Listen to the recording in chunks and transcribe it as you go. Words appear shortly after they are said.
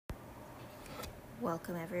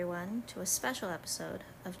Welcome everyone to a special episode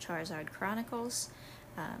of Charizard Chronicles.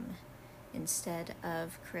 Instead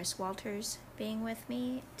of Chris Walters being with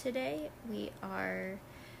me today,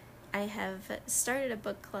 I have started a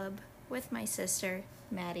book club with my sister,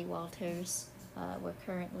 Maddie Walters. We're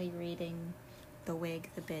currently reading The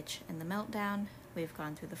Wig, the Bitch, and the Meltdown. We've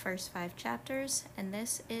gone through the first 5 chapters, and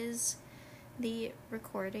this is the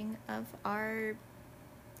recording of our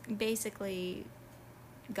basically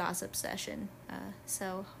gossip session.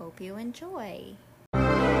 So hope you enjoy.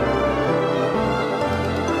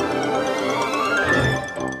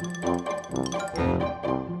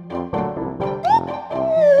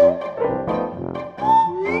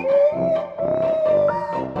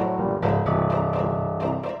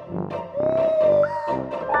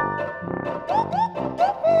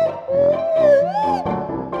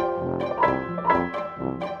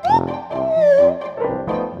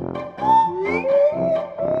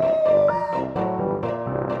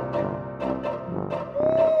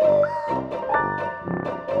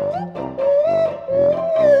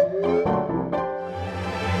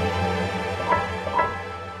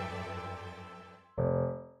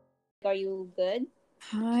 Are you good?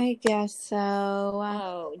 I guess so.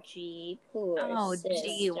 Oh, gee, poor sister.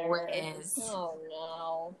 Gee whiz. Oh,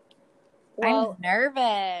 no. Well, I'm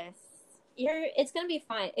nervous. It's gonna be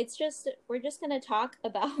fine. We're just gonna talk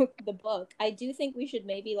about the book. I do think we should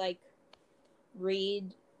maybe,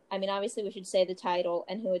 read... I mean, obviously we should say the title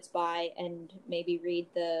and who it's by, and maybe read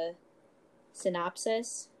the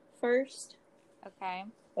synopsis first. Okay.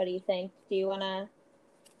 What do you think? Do you wanna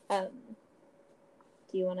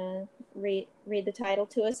read the title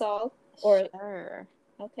to us all? Or Sure.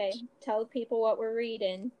 Okay, tell people what we're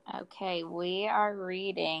reading. Okay, we are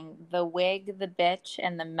reading The Wig, the Bitch,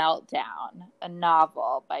 and the Meltdown, a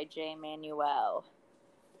novel by J. Manuel.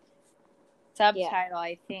 Subtitle,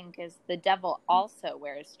 I think, is The Devil Also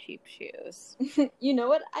Wears Cheap Shoes. You know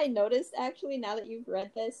what I noticed, actually, now that you've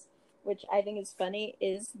read this, which I think is funny,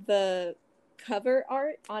 is the cover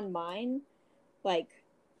art on mine,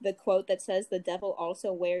 the quote that says "the devil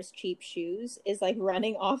also wears cheap shoes" is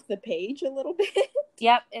running off the page a little bit.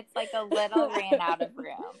 Yep, it's like a little ran out of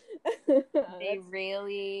room. They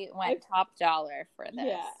really went top dollar for this.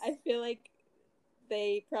 Yeah, I feel like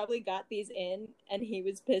they probably got these in, and he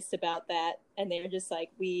was pissed about that, and they were just like,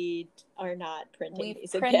 "We are not printing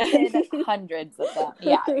these again." We've printed hundreds of them.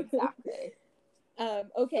 Yeah, exactly.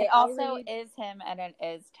 Okay. It also is him, and it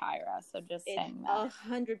is Tyra. So just saying that.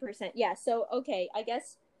 100%. Yeah. So okay, I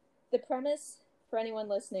guess the premise for anyone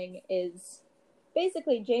listening is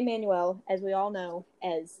basically J. Manuel, as we all know,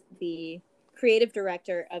 as the creative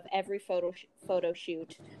director of every photo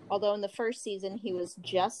shoot. Although in the first season he was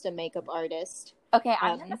just a makeup artist. Okay,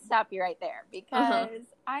 I'm going to stop you right there because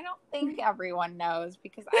I don't think everyone knows,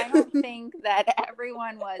 because I don't think that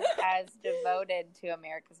everyone was as devoted to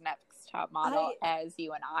America's Next Top Model as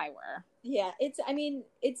you and I were. Yeah, it's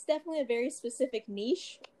definitely a very specific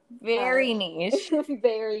niche. Very niche.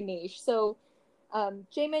 Very niche. So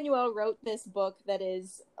J. Manuel wrote this book that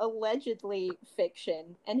is allegedly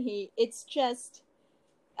fiction, and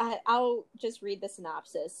I'll just read the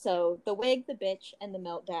synopsis. So, The Wig, the Bitch, and the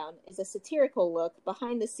Meltdown is a satirical look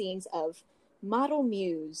behind the scenes of Model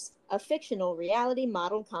Muse, a fictional reality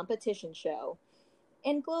model competition show,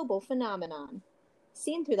 and global phenomenon.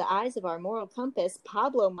 Seen through the eyes of our moral compass,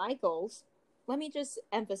 Pablo Michaels, let me just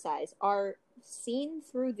emphasize, are seen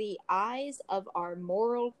through the eyes of our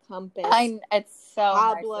moral compass. It's so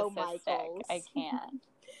Pablo narcissistic. Michaels. I can't.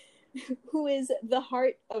 Who is the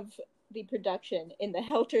heart of the production in the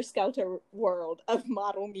helter-skelter world of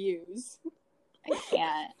Model Muse. I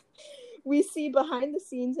can't. We see behind the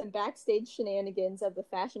scenes and backstage shenanigans of the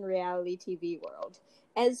fashion reality TV world.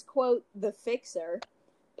 As, quote, the fixer,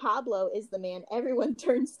 Pablo is the man everyone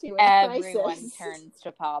turns to in crisis. Everyone turns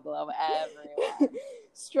to Pablo. Everyone.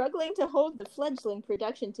 Struggling to hold the fledgling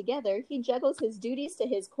production together, he juggles his duties to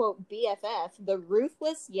his, quote, BFF, the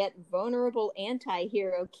ruthless yet vulnerable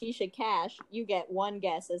anti-hero Keisha Cash. You get one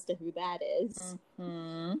guess as to who that is.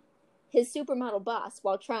 Mm-hmm. His supermodel boss,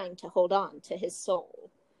 while trying to hold on to his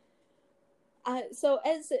soul. So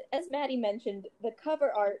as Maddie mentioned, the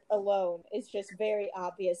cover art alone is just very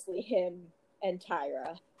obviously him and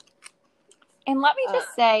Tyra. And let me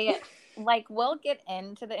just say, we'll get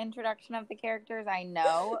into the introduction of the characters, I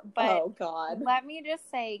know, but oh God, let me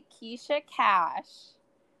just say Keisha Cash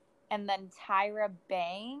and then Tyra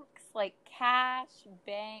Banks like cash,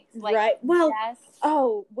 banks, like right. Well, just,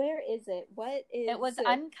 where is it? What is it was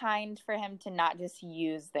unkind for him to not just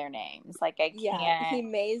use their names. Like, I can't. Yeah, he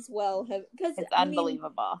may as well have, because It's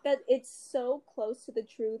unbelievable. That it's so close to the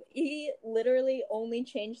truth. He literally only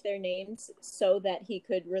changed their names so that he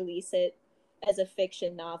could release it as a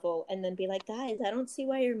fiction novel and then be like, guys, I don't see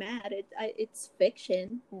why you're mad. It's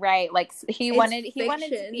fiction. Right. Like, he wanted to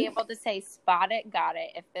fiction. be able to say, spot it, got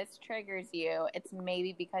it. If this triggers you, it's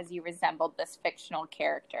maybe because you resembled this fictional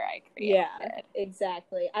character I created. Yeah,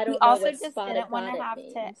 exactly. I don't he know also what just spot didn't it, want to have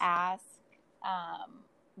means. to ask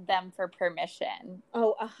them for permission.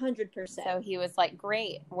 100%. So he was like,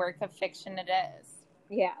 great, work of fiction it is.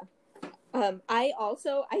 Yeah. I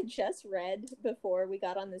just read, before we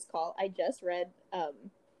got on this call,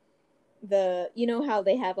 you know how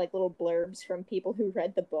they have like little blurbs from people who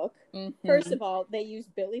read the book? Mm-hmm. First of all, they use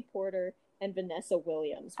Billy Porter and Vanessa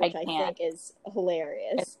Williams, which I think is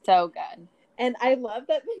hilarious. It's so good. And I love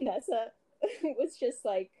that Vanessa was just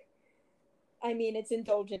like, I mean, it's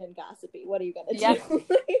indulgent and gossipy. What are you going to do?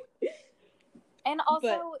 And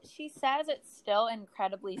also, she says it's still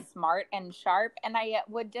incredibly smart and sharp, and I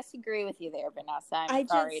would disagree with you there, Vanessa. I'm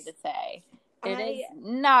sorry to say. It is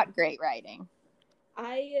not great writing.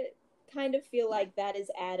 I kind of feel like that is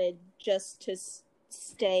added just to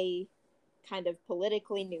stay kind of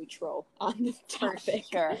politically neutral on the topic.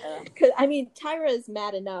 For sure. Because, I mean, Tyra is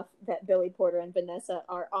mad enough that Billy Porter and Vanessa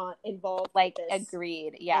are involved like, with this.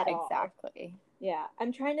 Agreed. Yeah, exactly. Yeah.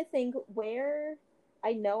 I'm trying to think where...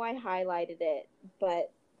 I know I highlighted it,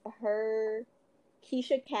 but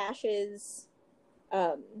Keisha Cash's,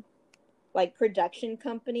 like, production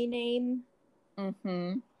company name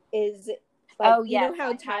is, like, you know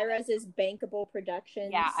how Tyra's is Bankable Productions?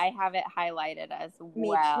 Yeah, I have it highlighted as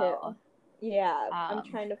well. Me too. Yeah, I'm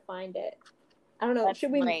trying to find it. I don't know. Let's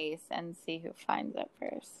race and see who finds it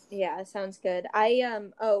first. Yeah, sounds good.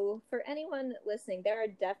 For anyone listening, there are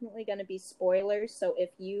definitely going to be spoilers, so if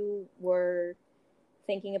you were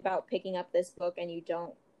thinking about picking up this book and you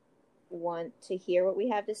don't want to hear what we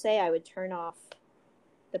have to say, I would turn off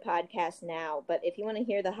the podcast now. But if you want to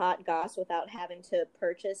hear the hot goss without having to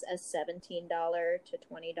purchase a $17 to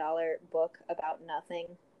 $20 book about nothing,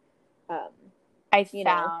 I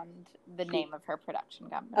found the name of her production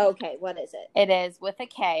company. Okay, what is it? It is with a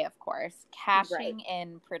K, of course. Cashing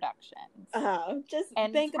In Productions. Just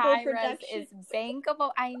and Bankable Tyra's is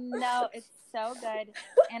Bankable. I know, it's so good.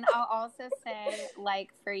 And I'll also say, like,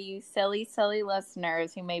 for you silly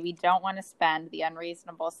listeners who maybe don't want to spend the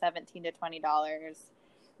unreasonable $17 to $20,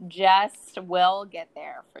 just will get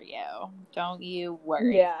there for you. Don't you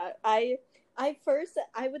worry. Yeah, I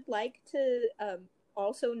would like to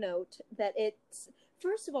also note that it's,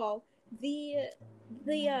 first of all, the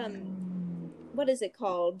what is it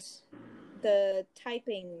called? The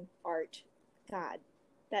typing art. God,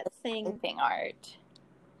 that thing. Typing art.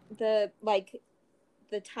 The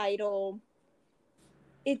title.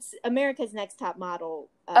 It's America's Next Top Model.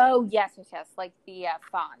 Yes. Like the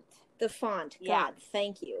font. The font. God,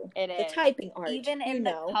 thank you. It is. The typing art. Even in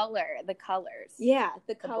the colors. Yeah,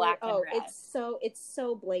 the color. Black and red. It's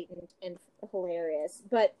so blatant and hilarious.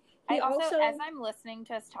 But I also, as I'm listening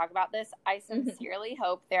to us talk about this, I sincerely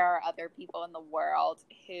hope there are other people in the world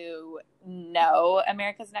who know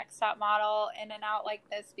America's Next Top Model in and out like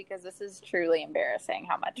this, because this is truly embarrassing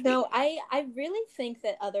how much. No, I really think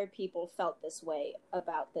that other people felt this way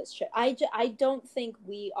about this show. I don't think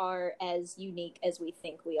we are as unique as we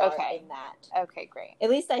think we are in that. Okay, great. At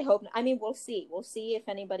least I hope. I mean, we'll see. We'll see if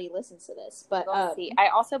anybody listens to this. But we'll see. I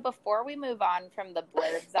also, before we move on from the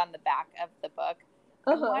blurbs on the back of the book,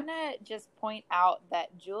 I want to just point out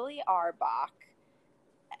that Julie Arbach,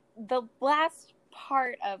 the last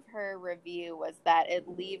part of her review was that it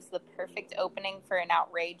leaves the perfect opening for an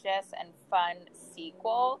outrageous and fun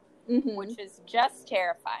sequel, which is just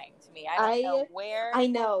terrifying to me. I don't know where. I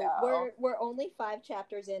know. We're only 5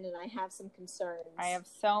 chapters in, and I have some concerns. I have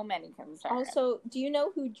so many concerns. Also, do you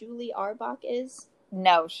know who Julie Arbach is?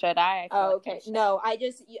 No, should I? Okay. No,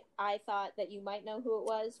 I thought that you might know who it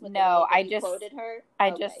was. I just quoted her.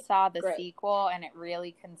 I just saw the sequel, and it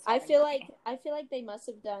really concerned me. I feel like they must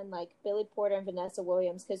have done like Billy Porter and Vanessa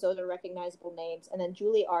Williams, because those are recognizable names, and then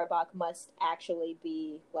Julie Arbach must actually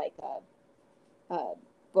be like a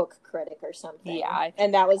book critic or something. Yeah,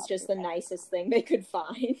 and that was just the nicest thing they could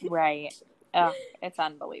find. Right. Oh, it's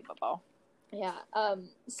unbelievable. Yeah.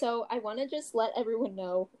 So I want to just let everyone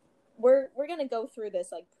know. We're gonna go through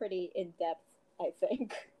this like pretty in depth, I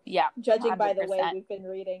think. Yeah, judging 100%. By the way we've been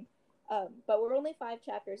reading, but we're only 5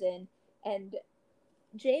 chapters in, and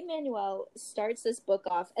Jay Manuel starts this book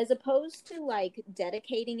off, as opposed to like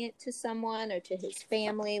dedicating it to someone or to his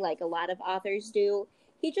family, like a lot of authors do.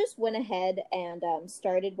 He just went ahead and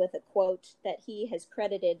started with a quote that he has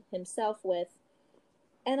credited himself with.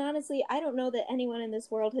 And honestly, I don't know that anyone in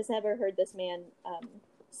this world has ever heard this man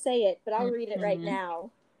say it, but I'll read it right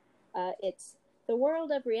now. It's, "The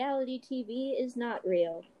world of reality TV is not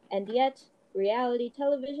real, and yet reality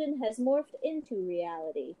television has morphed into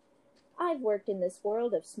reality. I've worked in this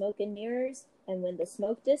world of smoke and mirrors, and when the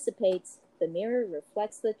smoke dissipates, the mirror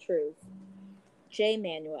reflects the truth." Jay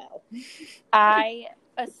Manuel.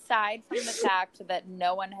 Aside from the fact that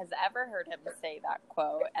no one has ever heard him say that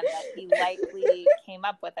quote and that he likely came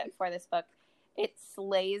up with it for this book, it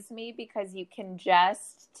slays me because you can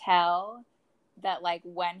just tell that, like,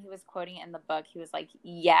 when he was quoting it in the book, he was like,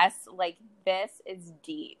 yes, like, this is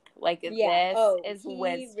deep. Like, this is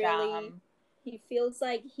wisdom. He feels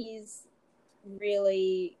like he's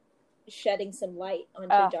really shedding some light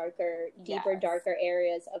onto darker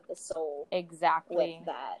areas of the soul. Exactly. With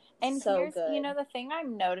that. And so here's, good. the thing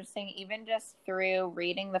I'm noticing, even just through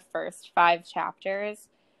reading the first 5 chapters,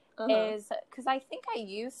 is because I think I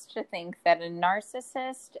used to think that a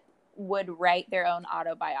narcissist would write their own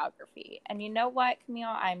autobiography. And you know what, Camille?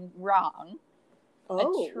 I'm wrong. A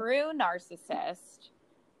true narcissist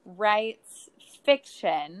writes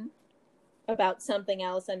fiction about something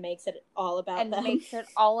else and makes it all about them. And makes it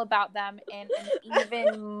all about them in an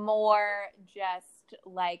even more just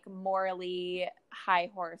like morally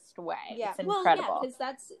high-horsed way. Yeah. It's incredible. Well, because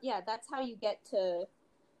that's how you get to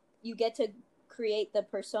create the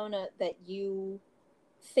persona that you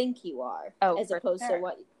think you are, as opposed to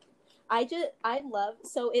what I love.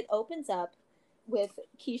 So it opens up with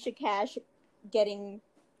Keisha Cash getting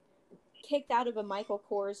kicked out of a Michael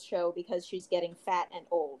Kors show because she's getting fat and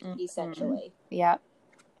old, essentially. Yeah.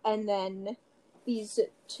 And then these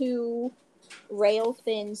 2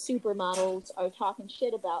 rail-thin supermodels are talking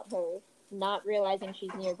shit about her, not realizing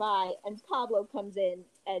she's nearby, and Pablo comes in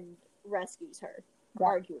and rescues her,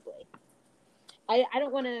 arguably. I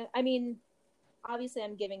don't want to, I mean, obviously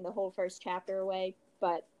I'm giving the whole first chapter away,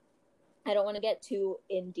 but I don't want to get too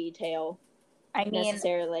in detail. I mean,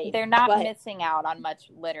 necessarily. They're not missing out on much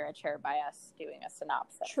literature by us doing a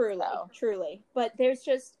synopsis. Truly. But there's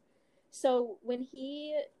just, so when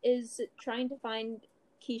he is trying to find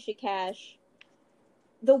Keisha Cash,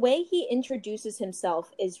 the way he introduces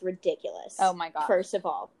himself is ridiculous. Oh my God. First of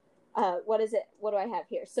all, what is it? What do I have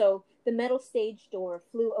here? So the metal stage door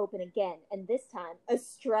flew open again, and this time a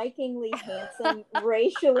strikingly handsome,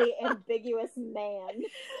 racially ambiguous man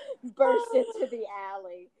burst into the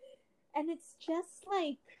alley. And it's just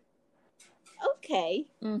like, okay,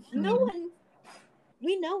 no one,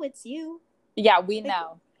 we know it's you. Yeah, we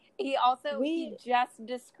know. He also, he just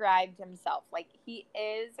described himself. Like, he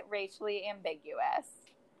is racially ambiguous.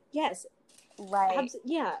 Yes. Right.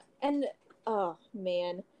 Yeah. And, oh,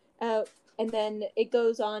 man. And then it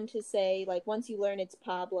goes on to say, like, once you learn it's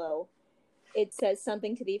Pablo, it says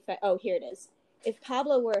something to the effect, oh, here it is. If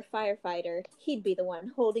Pablo were a firefighter, he'd be the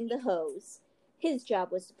one holding the hose. His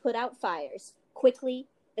job was to put out fires quickly,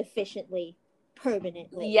 efficiently,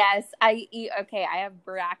 permanently. Yes, I have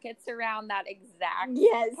brackets around that exact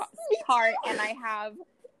part, and I have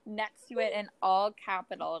next to it in all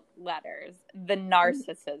capital letters, the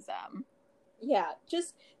narcissism. Yeah,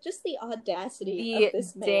 just the audacity of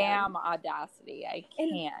this man. The damn audacity. I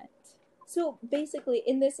can't. So basically,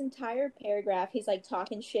 in this entire paragraph, he's like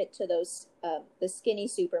talking shit to those the skinny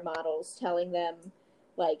supermodels, telling them,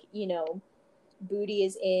 like, you know, booty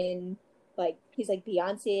is in. Like, he's like,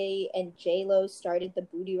 Beyonce and J-Lo started the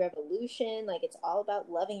booty revolution. Like, it's all about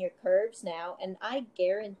loving your curves now. And I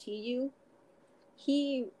guarantee you,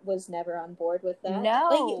 he was never on board with that.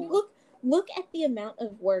 No. Like, look at the amount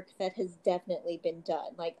of work that has definitely been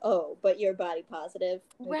done. Like, oh, but you're body positive.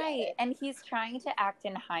 Right. And he's trying to act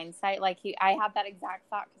in hindsight. Like, I had that exact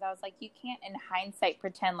thought because I was like, you can't in hindsight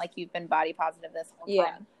pretend like you've been body positive this whole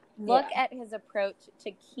time. Look at his approach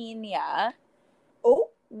to Kenya.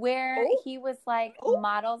 Where he was like,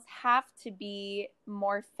 models have to be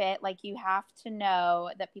more fit. Like, you have to know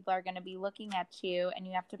that people are going to be looking at you, and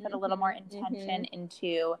you have to put a little more intention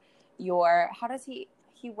into your, how does he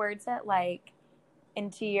words it, like,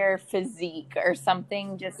 into your physique or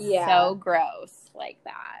something just so gross like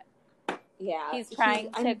that. Yeah. He's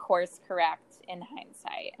trying to course correct in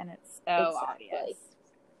hindsight, and it's so obvious.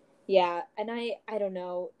 Yeah. And I don't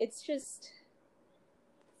know. It's just...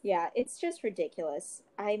 Yeah, it's just ridiculous.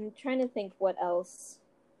 I'm trying to think what else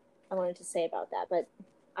I wanted to say about that, but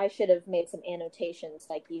I should have made some annotations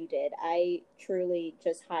like you did. I truly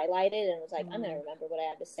just highlighted and was like, I'm going to remember what I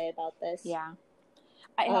have to say about this. Yeah.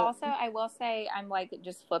 I will say, I'm like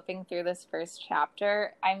just flipping through this first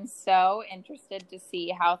chapter. I'm so interested to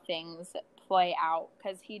see how things play out,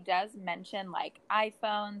 because he does mention like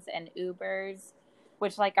iPhones and Ubers,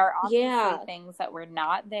 which like are obviously things that were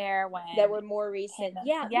not there when that were more recent.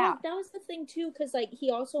 Well, that was the thing too, because like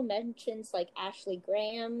he also mentions like Ashley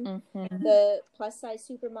Graham, the plus size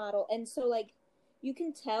supermodel, and so like you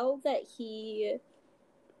can tell that he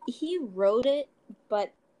wrote it,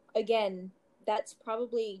 but again, that's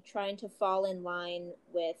probably trying to fall in line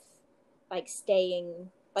with like staying,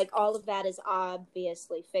 like all of that is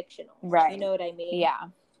obviously fictional, right? You know what I mean? Yeah.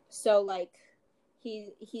 So like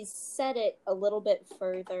he's set it a little bit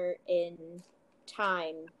further in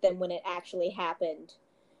time than when it actually happened,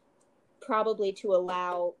 probably to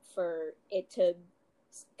allow for it to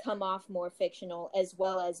come off more fictional, as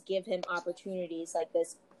well as give him opportunities like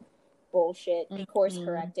this bullshit course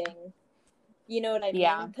correcting. You know what I mean?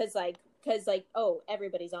 Yeah. Because oh,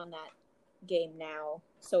 everybody's on that game now,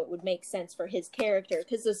 so it would make sense for his character,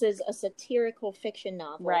 because this is a satirical fiction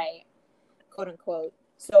novel, right? Quote unquote.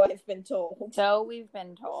 So I've been told. So we've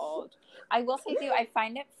been told. I will say too, I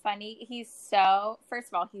find it funny. First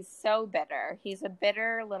of all, he's so bitter. He's a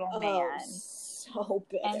bitter little man. So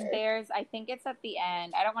bitter. And I think it's at the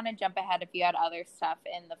end. I don't want to jump ahead if you had other stuff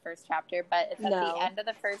in the first chapter, but it's at the end of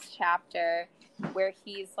the first chapter where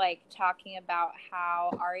he's like talking about how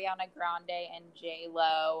Ariana Grande and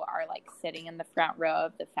J-Lo are like sitting in the front row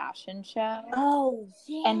of the fashion show. Oh,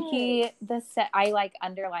 yeah. And I like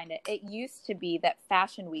underlined it. It used to be that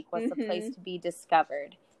Fashion Week was the place to be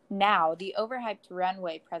discovered. Now, the overhyped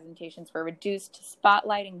runway presentations were reduced to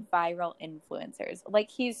spotlighting viral influencers. Like,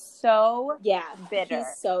 he's so bitter.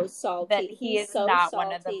 He's so salty. That he's so not salty.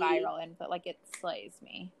 One of the viral influencers. Like, it slays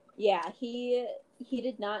me. Yeah, he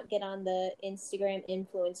did not get on the Instagram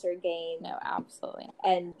influencer game. No, absolutely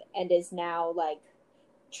not. And is now, like,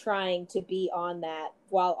 trying to be on that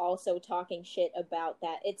while also talking shit about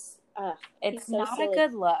that. It's so not silly. a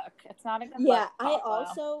good look. It's not a good look. Yeah,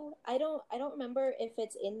 I don't remember if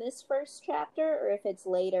it's in this first chapter or if it's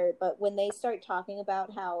later, but when they start talking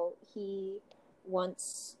about how he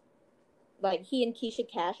wants, like, he and Keisha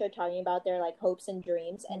Cash are talking about their like hopes and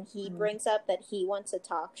dreams, and he brings up that he wants a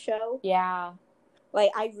talk show. Yeah.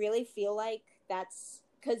 Like, I really feel like that's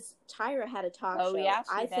because Tyra had a talk show. Yeah,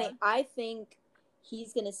 I think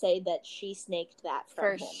he's gonna say that she snaked that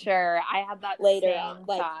from him. For sure. I had that later same on,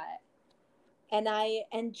 like, thought.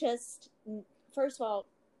 And just, first of all,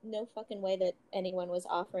 no fucking way that anyone was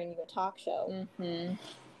offering you a talk show.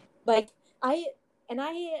 Like, I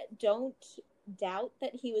don't doubt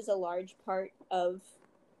that he was a large part of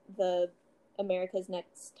the America's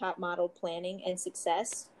Next Top Model planning and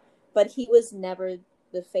success, but he was never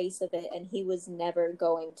the face of it, and he was never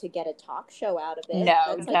going to get a talk show out of it.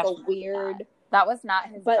 No, that's like a weird. Not. That was not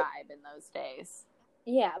his vibe in those days.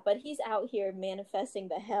 Yeah, but he's out here manifesting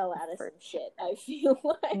the hell out of some shit, I feel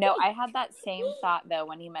like. No, I had that same thought, though,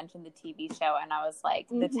 when he mentioned the TV show, and I was like,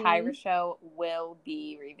 the Tyra show will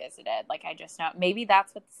be revisited. Like, I just know. Maybe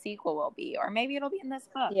that's what the sequel will be, or maybe it'll be in this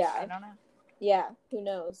book. Yeah. I don't know. Yeah, who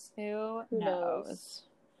knows? Who knows?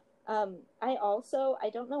 I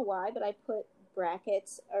don't know why, but I put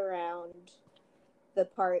brackets around the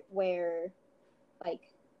part where, like,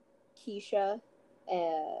 Keisha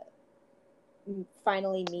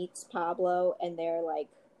finally meets Pablo, and they're like,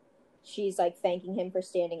 she's like thanking him for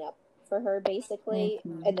standing up for her, basically,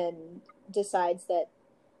 and then decides that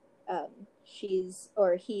he's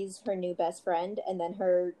her new best friend, and then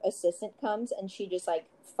her assistant comes and she just like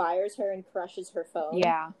fires her and crushes her phone.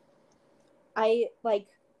 Yeah.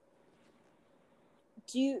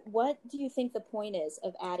 What do you think the point is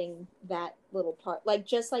of adding that little part? Like,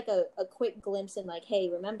 just like a quick glimpse in, like, hey,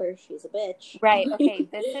 remember, she's a bitch. Right, okay,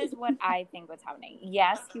 this is what I think was happening.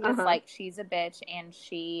 Yes, he was like, she's a bitch, and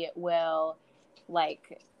she will,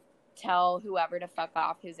 like, tell whoever to fuck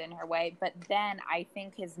off who's in her way. But then I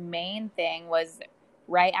think his main thing was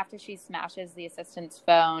right after she smashes the assistant's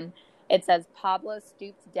phone, it says, Pablo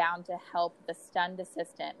stooped down to help the stunned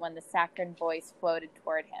assistant when the saccharine voice floated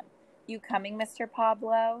toward him. You coming, Mr.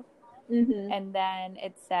 Pablo? And then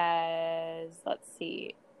it says, let's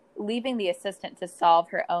see, leaving the assistant to solve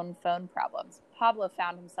her own phone problems. Pablo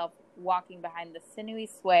found himself walking behind the sinewy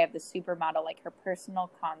sway of the supermodel like her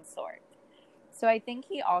personal consort. So I think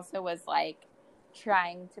he also was like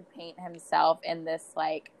trying to paint himself in this,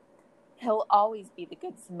 like, he'll always be the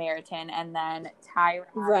good Samaritan, and then Tyra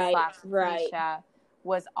Keisha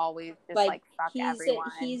was always just like fuck everyone.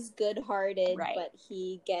 He's good-hearted, but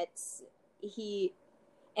he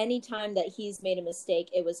anytime that he's made a mistake,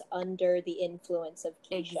 it was under the influence of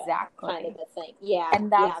Keisha. Exactly. Kind of a thing. Yeah.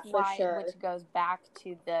 And that's for why, sure. which goes back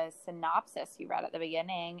to the synopsis you read at the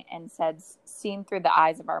beginning and said, seen through the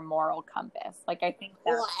eyes of our moral compass. Like, I think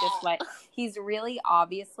that's just what he's really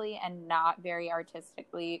obviously and not very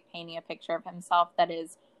artistically painting a picture of himself that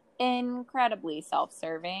is incredibly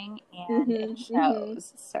self-serving, and it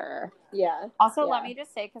shows, sir. Yeah. Also, let me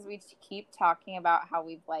just say, because we keep talking about how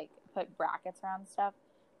we've, like, put brackets around stuff,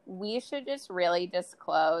 we should just really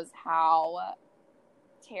disclose how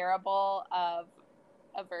terrible of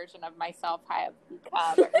a version of myself I have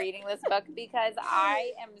become reading this book, because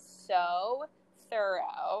I am so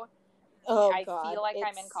thorough. I feel like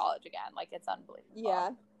I'm in college again. Like, it's unbelievable.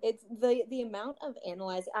 Yeah, it's the amount of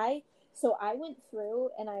analyzing. I went through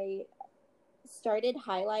and I started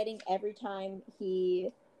highlighting every time he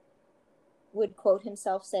would quote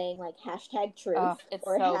himself saying like #truth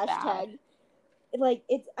or so hashtag bad. Like,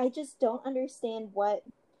 it's, I just don't understand what,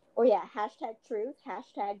 or #truth,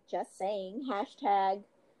 #just saying,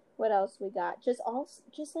 what else we got? Just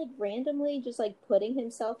like randomly, just like putting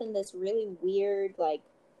himself in this really weird, like,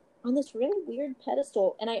 on this really weird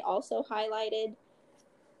pedestal. And I also highlighted,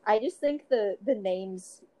 I just think the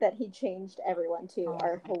names that he changed everyone to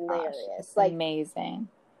are hilarious. Like, amazing.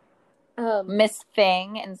 Miss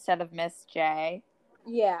Thing instead of Miss J.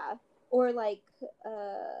 Yeah. Or like,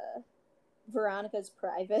 Veronica's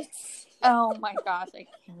Privates. Oh my gosh, I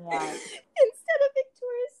can't. Instead of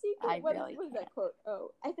Victoria's Secret. What is that quote?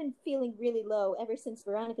 Oh, I've been feeling really low ever since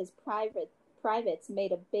Veronica's Privates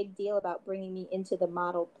made a big deal about bringing me into the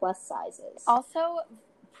model plus sizes. Also,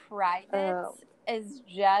 Privates is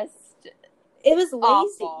just... It was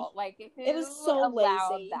lazy. Awful. Like, it was so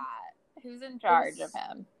lazy. That? Who's in charge of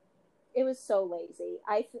him? It was so lazy.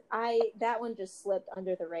 That one just slipped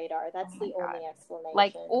under the radar. That's the only explanation.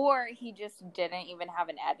 Like, or he just didn't even have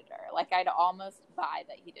an editor. Like, I'd almost buy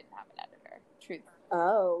that he didn't have an editor. Truth.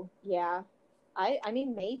 Oh, yeah. I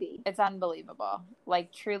mean, maybe. It's unbelievable.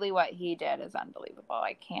 Like, truly what he did is unbelievable.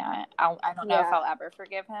 I can't. I don't know if I'll ever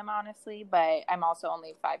forgive him, honestly, but I'm also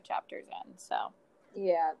only 5 chapters in, so.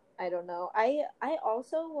 Yeah, I don't know. I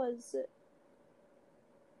also was...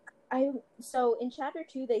 So in chapter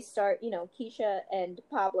 2, they start, Keisha and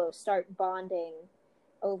Pablo start bonding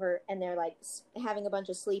over, and they're like having a bunch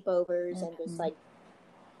of sleepovers and just like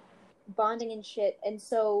bonding and shit. And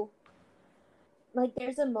so, like,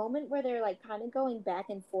 there's a moment where they're like kind of going back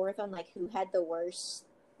and forth on like who had the worst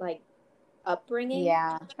like upbringing,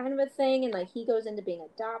 kind of a thing. And like he goes into being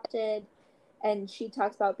adopted, and she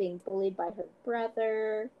talks about being bullied by her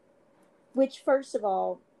brother, which, first of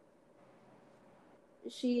all,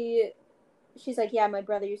 she's like, yeah, my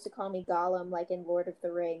brother used to call me Gollum, like in Lord of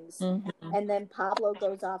the Rings. And then Pablo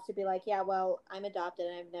goes off to be like, yeah, well, I'm adopted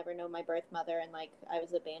and I've never known my birth mother, and like I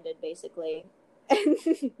was abandoned basically. And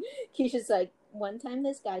Keisha's like, one time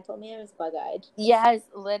this guy told me I was bug-eyed. Yes,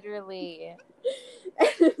 literally.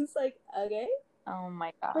 And it's like, okay. Oh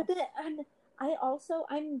my god. But then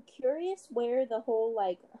I'm curious where the whole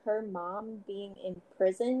like her mom being in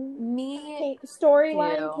prison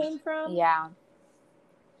storyline came from. Yeah.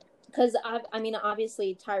 Because, I mean,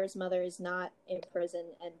 obviously, Tyra's mother is not in prison,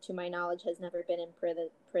 and to my knowledge has never been in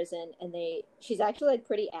prison, and she's actually, like,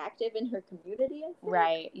 pretty active in her community, I think.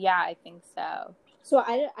 Right, yeah, I think so. So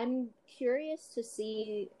I'm curious to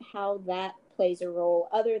see how that plays a role,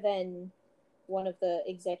 other than one of the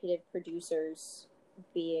executive producers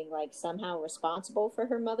being, like, somehow responsible for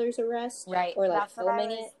her mother's arrest. Right, or, like, that's filming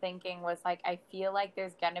what I was thinking, was, like, I feel like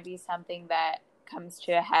there's gonna be something that comes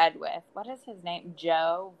to a head with, what is his name?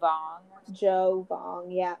 Joe Vong,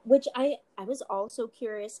 yeah. Which I was also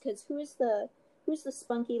curious, because who's the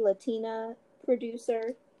spunky Latina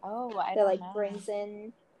producer? Oh, I don't know. That brings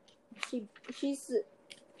in, she's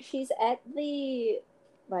at the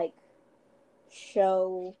like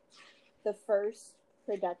show, the first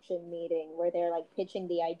production meeting where they're like pitching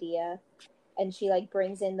the idea, and she like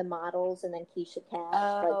brings in the models, and then Keisha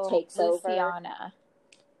Cash like takes Luciana. over.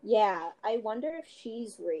 Yeah, I wonder if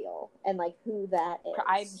she's real and like who that is.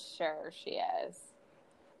 I'm sure she is.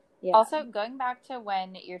 Yeah. Also, going back to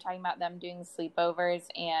when you're talking about them doing sleepovers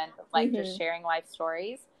and like just sharing life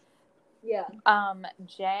stories. Yeah.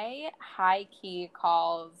 Jay high key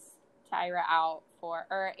calls Tyra out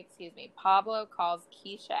Pablo calls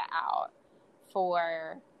Keisha out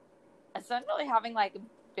for essentially having like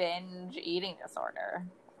binge eating disorder.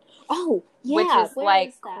 Oh, yeah. Which is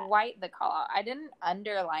like quite the call out. I didn't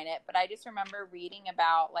underline it, but I just remember reading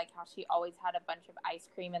about like how she always had a bunch of ice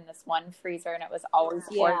cream in this one freezer, and it was always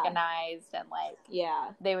organized, and like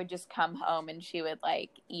they would just come home and she would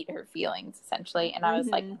like eat her feelings essentially. And I was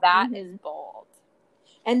like, that is bold.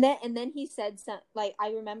 And then he said some, like,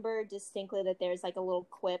 I remember distinctly that there's like a little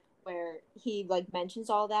quip where he like mentions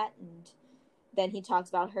all that, and then he talks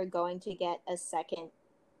about her going to get a second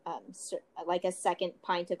like a second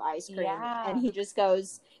pint of ice cream, and he just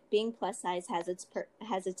goes, being plus size has its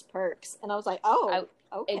perks. And I was like, oh,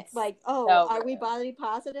 okay, like, oh, so are we body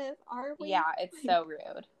positive? Are we? Yeah, it's so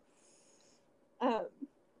rude.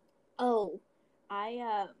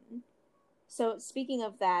 So speaking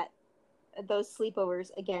of that, those sleepovers,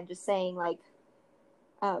 again, just saying, like,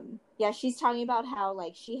 yeah, she's talking about how,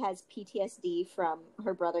 like, she has PTSD from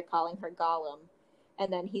her brother calling her Gollum,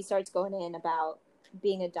 and then he starts going in about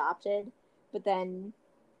being adopted, but then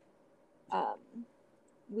I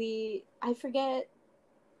forget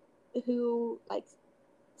who, like,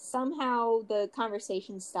 somehow the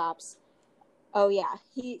conversation stops. Oh yeah,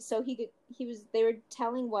 they were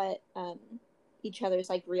telling what each other's,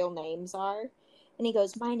 like, real names are, and he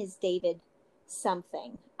goes, mine is David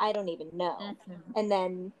something, I don't even know. Mm-hmm. And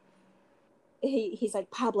then he's like,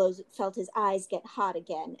 Pablo felt his eyes get hot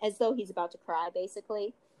again, as though he's about to cry,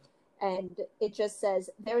 basically. And it just says,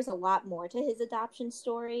 there's a lot more to his adoption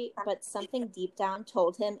story, but something deep down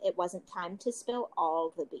told him it wasn't time to spill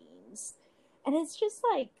all the beans. And it's just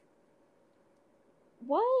like,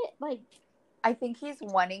 what? Like, I think he's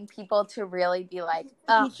wanting people to really be like,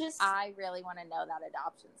 I really want to know that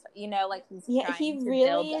adoption. You know, like,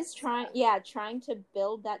 trying to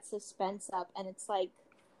build that suspense up. And it's like,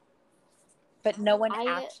 but no one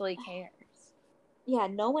actually cares. Yeah,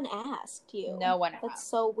 no one asked you. No one asked. That's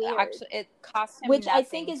so weird. Actually, it cost him which nothing, I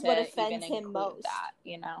think is what offends him most. That,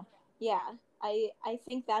 you know? Yeah, I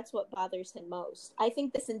think that's what bothers him most. I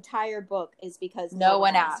think this entire book is because no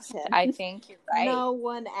one asked him. I think you're right. No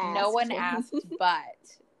one asked.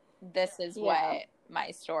 But this is what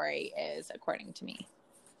my story is, according to me.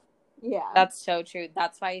 Yeah. That's so true.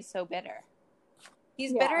 That's why he's so bitter.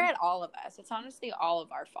 He's bitter at all of us. It's honestly all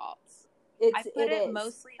of our faults. I put it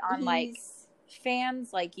mostly on, like,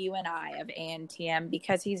 fans like you and I of ANTM,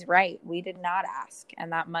 because he's right. We did not ask,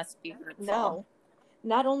 and that must be hurtful. No.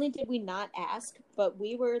 Not only did we not ask, but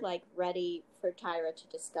we were, like, ready for Tyra to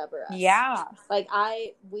discover us. Yeah. Like,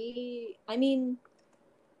 I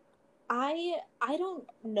don't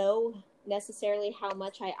know necessarily how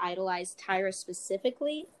much I idolize Tyra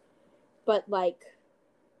specifically, but, like,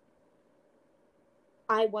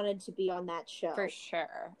 I wanted to be on that show. For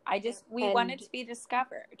sure. We wanted to be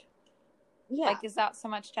discovered. Yeah. Like, is that so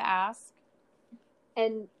much to ask?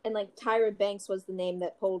 And like, Tyra Banks was the name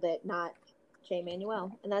that pulled it, not Jay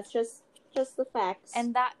Manuel. And that's just the facts.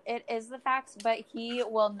 And that it is the facts, but he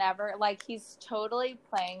will never, like, he's totally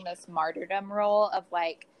playing this martyrdom role of,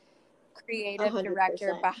 like, creative 100%.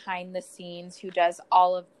 Director behind the scenes who does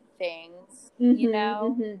all of the things, you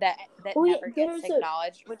know, that never gets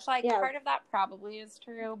acknowledged, which, like, part of that probably is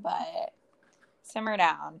true, but simmer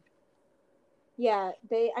down. Yeah,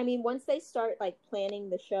 once they start, like,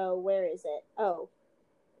 planning the show, where is it? Oh,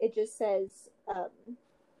 it just says,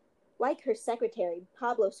 like her secretary,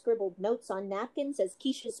 Pablo scribbled notes on napkins as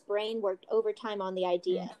Keisha's brain worked overtime on the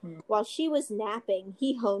idea. Mm-hmm. While she was napping,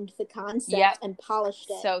 he honed the concept and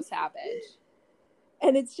polished it. So savage.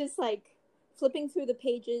 And it's just like, flipping through the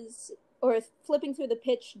pages, or flipping through the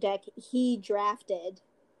pitch deck he drafted,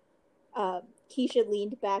 Keisha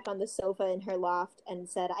leaned back on the sofa in her loft and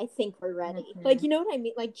said, I think we're ready. Mm-hmm. Like, you know what I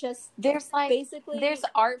mean? Like, just there's, like, basically, there's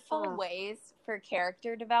artful ways for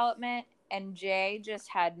character development, and Jay just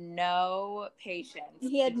had no patience.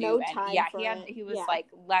 He had no time. Yeah, he was like,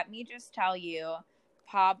 let me just tell you,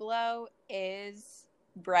 Pablo is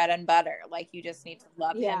bread and butter. Like, you just need to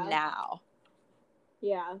love him now.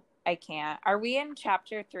 Yeah. I can't. Are we in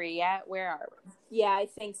chapter 3 yet? Where are we? Yeah, I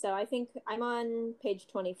think so. I think I'm on page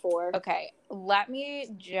 24. Okay. Let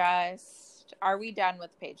me just... Are we done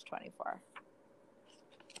with page 24?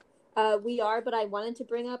 We are, but I wanted to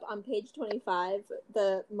bring up on page 25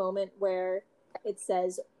 the moment where it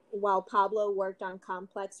says, while Pablo worked on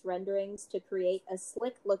complex renderings to create a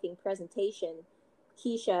slick-looking presentation,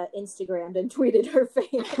 Keisha Instagrammed and tweeted her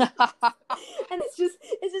fan. And it's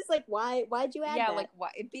just like, why'd you add that? Yeah, like, why?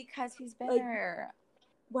 Because he's bitter. Like,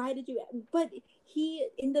 why did you? But he,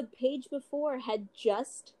 in the page before, had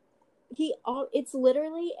just it's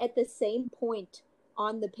literally at the same point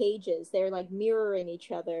on the pages. They're, like, mirroring each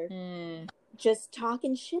other, just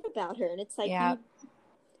talking shit about her, and it's like,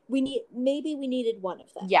 we needed one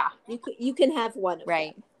of them. Yeah, you can have one of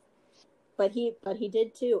right. them. But he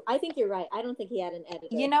did too. I think you're right. I don't think he had an editor.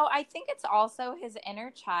 You know, I think it's also his inner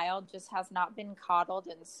child just has not been coddled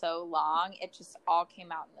in so long. It just all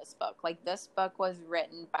came out in this book. Like, this book was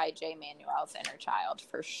written by Jay Manuel's inner child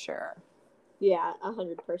for sure. Yeah,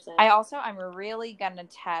 100%. I'm really gonna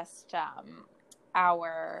test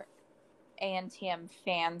our ANTM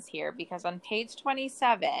fans here, because on page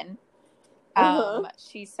 27,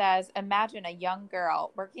 she says, imagine a young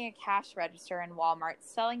girl working a cash register in Walmart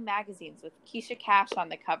selling magazines with Keisha Cash on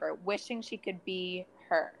the cover, wishing she could be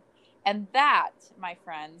her. And that, my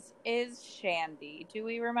friends, is Shandy. Do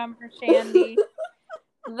we remember Shandy?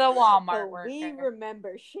 The Walmart worker. We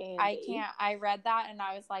remember Shandy. I read that and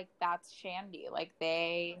I was like, that's Shandy. Like,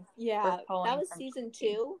 they were pulling that was season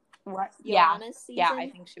 2. What? Joanna's season. Yeah, I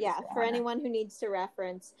think she was. Yeah, for anyone who needs to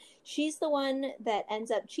reference, she's the one that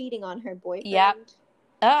ends up cheating on her boyfriend. Yep.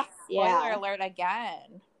 Ugh. Spoiler alert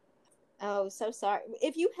again. Oh, so sorry.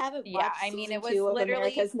 If you haven't watched it was 2 of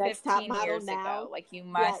literally America's Next Top Model years now, ago. Like, you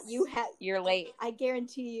must. Yeah, you're late. I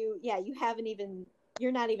guarantee you. Yeah, you haven't even.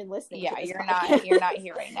 You're not even listening. Yeah, to this you're podcast. not. You're not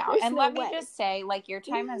here right now. And let me way. just say, like, your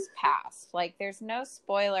time has passed. Like, there's no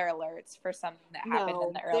spoiler alerts for something that happened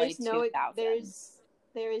in the early 2000s.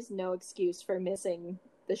 There is no excuse for missing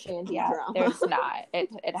the Shandy drama. There's not.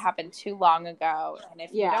 It happened too long ago, and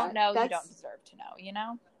if you don't know, you don't deserve to know, you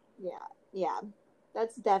know? Yeah.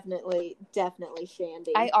 That's definitely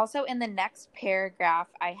Shandy. I also, in the next paragraph,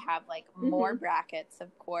 I have, like, more brackets,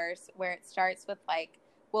 of course, where it starts with, like,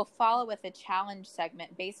 we'll follow with a challenge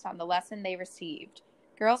segment based on the lesson they received.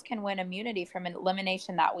 Girls can win immunity from an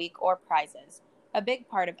elimination that week or prizes. A big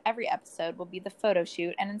part of every episode will be the photo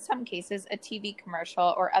shoot, and in some cases, a TV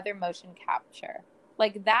commercial or other motion capture.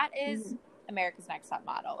 Like, that is America's Next Top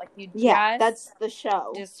Model. Like, you that's the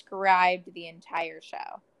show. Described the entire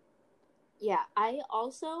show. Yeah, I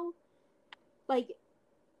also, like,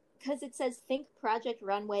 because it says think Project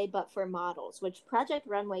Runway, but for models, which Project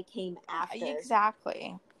Runway came after.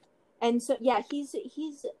 Exactly. And so, yeah, he's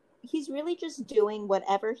really just doing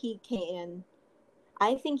whatever he can.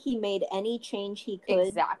 I think he made any change he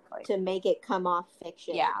could to make it come off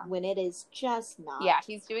fiction when it is just not. Yeah,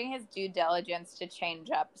 he's doing his due diligence to change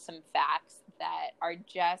up some facts that are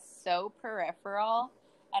just so peripheral,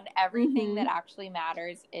 and everything that actually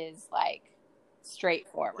matters is, like,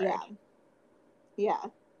 straightforward. Yeah.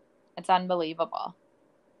 It's unbelievable.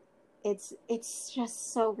 It's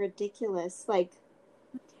just so ridiculous. Like,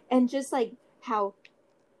 and just like how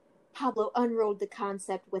Pablo unrolled the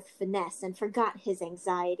concept with finesse and forgot his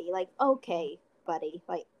anxiety. Like, okay, buddy,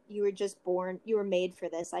 like, you were just born, you were made for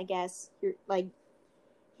this, I guess. You're like,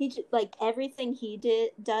 like, everything he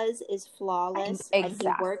does is flawless. Exactly.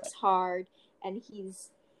 And he works hard, and he's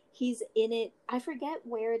in it. I forget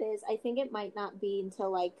where it is. I think it might not be until,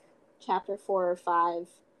 like, chapter 4 or 5.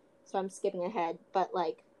 So I'm skipping ahead, but,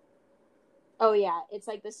 like, oh yeah, it's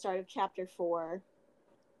like the start of chapter 4.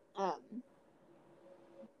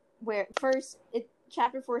 Where first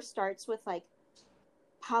chapter 4 starts with, like,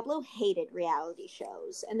 Pablo hated reality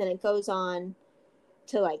shows, and then it goes on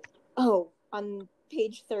to, like, on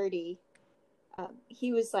page 30,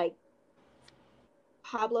 he was like,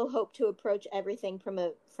 Pablo hoped to approach everything from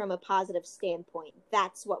a positive standpoint.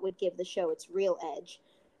 That's what would give the show its real edge.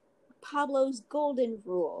 Pablo's golden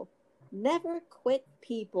rule: never quit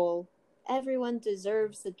people. Everyone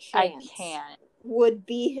deserves a chance. I can't. Would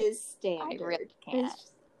be his standard. I really can't.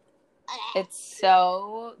 It's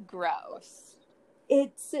so gross.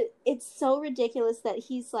 It's so ridiculous that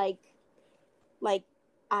he's like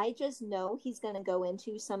I just know he's going to go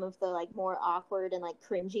into some of the, like, more awkward and, like,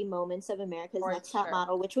 cringy moments of America's Next Top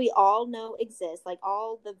Model, which we all know exist. Like,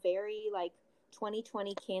 all the very, like,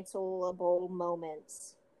 2020 cancelable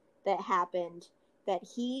moments that happened that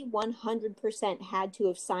he 100% had to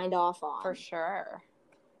have signed off on. For sure.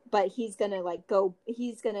 But he's going to,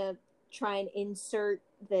 he's going to try and insert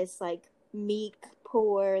this, like, meek,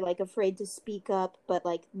 poor, like, afraid to speak up, but,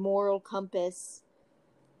 like, moral compass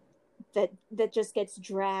that just gets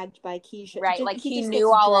dragged by Keisha. Right, like, he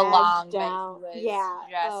knew all along down. But he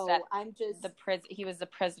was he was the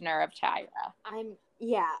prisoner of Tyra.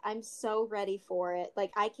 I'm so ready for it.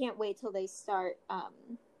 Like, I can't wait till they start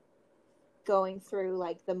going through,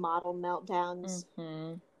 like, the model meltdowns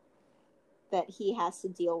that he has to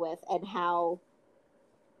deal with, and how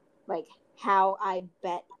I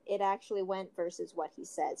bet it actually went versus what he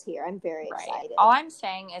says here. I'm very excited. All I'm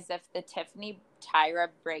saying is, if the Tiffany Tyra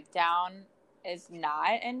breakdown is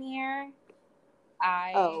not in here,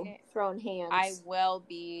 thrown hands. I will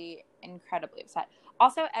be incredibly upset.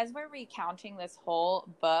 Also, as we're recounting this whole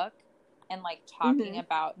book and, like, talking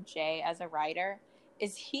about Jay as a writer,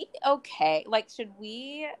 is he okay? Like,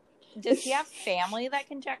 does he have family that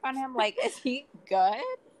can check on him? Like, is he good?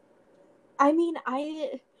 I mean,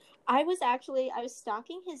 I was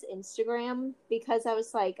stalking his Instagram because I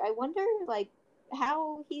was like, I wonder, like,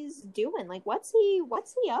 how he's doing. Like, what's he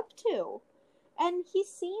up to? And he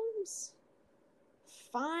seems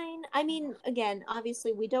fine. I mean, again,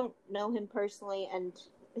 obviously we don't know him personally, and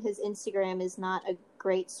his Instagram is not a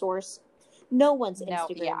great source. No one's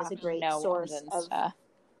Instagram is a great source of.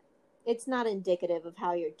 It's not indicative of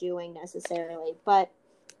how you're doing necessarily, but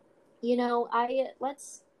you know,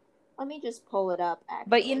 let me just pull it up. Actually,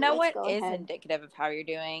 but you know what is indicative of how you're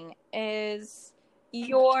doing is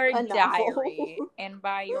your diary, and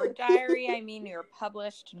by your diary, I mean your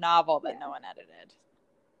published novel that no one edited.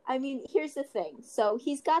 I mean, here's the thing. So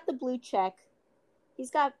he's got the blue check. He's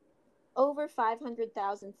got over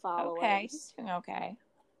 500,000 followers. Okay.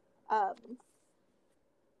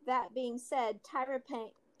 That being said, Tyra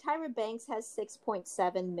Banks has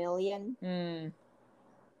 6.7 million.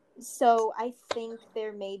 So I think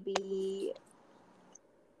there may be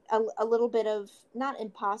a little bit of, not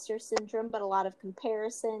imposter syndrome, but a lot of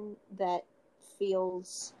comparison that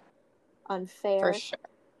feels unfair. For sure.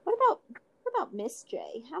 What about Miss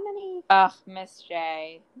J? How many? Miss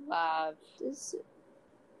J. Love.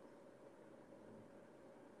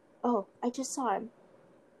 Oh, I just saw him.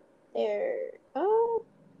 There. Oh.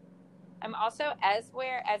 I'm also, as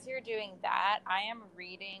you're doing that, I am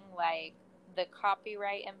reading, like, the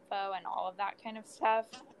copyright info and all of that kind of stuff.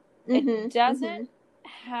 It doesn't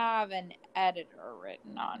have an editor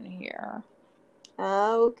written on here.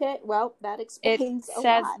 Okay, well, that explains a lot. It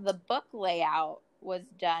says the book layout was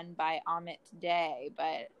done by Amit Day,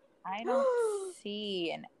 but I don't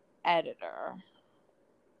see an editor.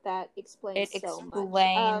 That explains so much. It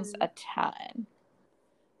explains a ton.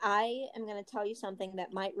 I am going to tell you something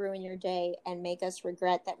that might ruin your day and make us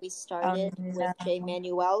regret that we started with J.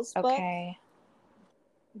 Manuel's book. Okay.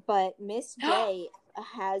 But Miss J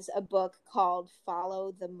has a book called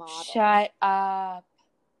Follow the Model. Shut up.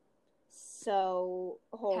 So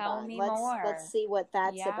hold Tell on. me more. Let's see what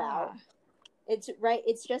that's about.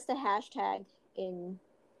 It's just a hashtag in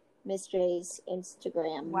Miss J's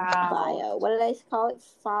Instagram bio. What did I call it?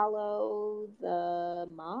 Follow the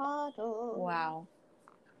Model. Wow.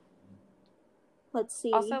 Let's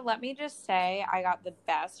see. Also, let me just say, I got the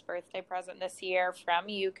best birthday present this year from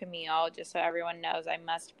you, Camille, just so everyone knows. I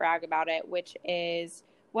must brag about it, which is,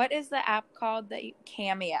 what is the app called?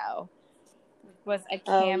 Cameo. It was a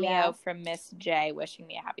cameo from Miss J wishing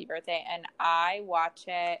me a happy birthday, and I watch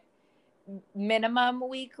it minimum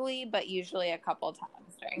weekly, but usually a couple times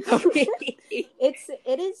during the week.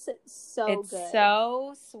 It is so good. It's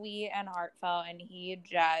so sweet and heartfelt, and he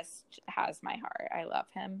just has my heart. I love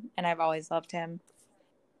him, and I've always loved him.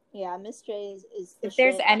 Yeah, Miss J is the If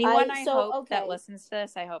there's anyone I hope that listens to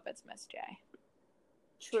this, I hope it's Miss J.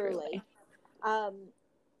 Truly.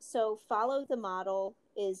 So Follow the Model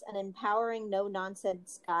is an empowering,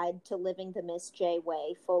 no-nonsense guide to living the Miss J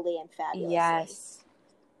way fully and fabulously. Yes.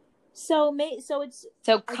 So it's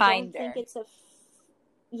kinder. I don't think it's cool.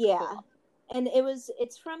 And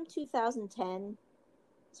it's from 2010,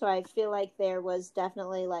 so I feel like there was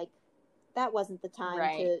definitely that wasn't the time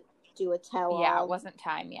to do a tell-all. Yeah, it wasn't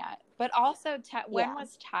time yet. But also, when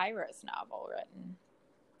was Tyra's novel written?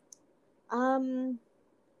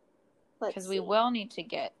 Because we will need to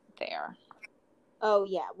get there. Oh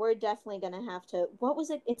yeah, we're definitely gonna have to. What was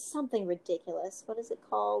it? It's something ridiculous. What is it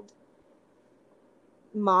called?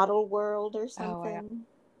 Model World or something.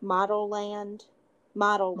 Model Land.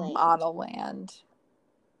 That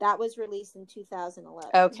was released in 2011.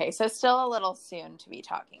 Okay, so still a little soon to be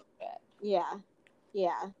talking about it. Yeah.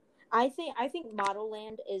 I think Model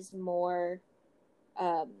Land is more.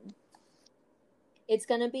 It's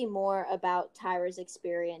going to be more about Tyra's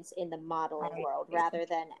experience in the modeling world rather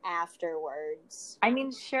than afterwards. I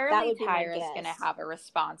mean, surely Tyra's going to have a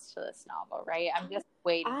response to this novel, right? I'm just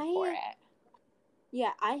waiting for it.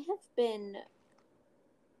 Yeah, I have been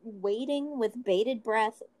waiting with bated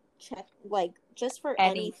breath, just for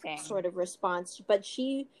anything sort of response. But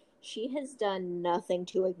she has done nothing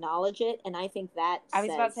to acknowledge it, and I think that I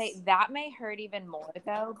was about to say that may hurt even more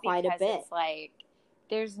though, quite a bit. It's like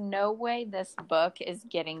there's no way this book is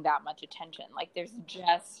getting that much attention. Like there's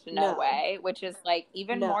just no way, which is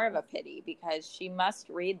even more of a pity because she must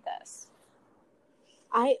read this.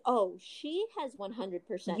 She has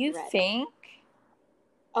 100% You read think?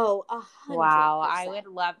 Oh, 100%. Wow, I would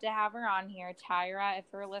love to have her on here. Tyra, if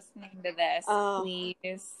you're listening to this,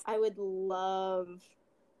 please. I would love.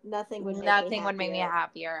 Nothing would make me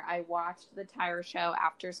happier. I watched the Tyra show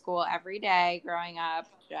after school every day growing up.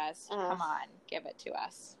 Just come on, give it to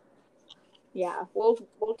us. Yeah, we'll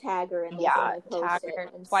tag her in this and post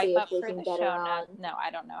it and swipe see up if we for can the get show her on. No, I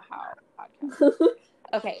don't know how.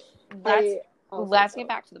 Okay, let's get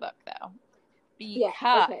back to the book though,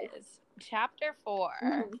 because chapter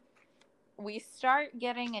 4 we start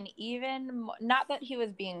getting an not that he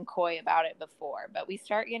was being coy about it before, but we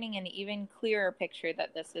start getting an even clearer picture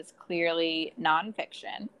that this is clearly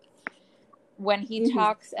nonfiction when he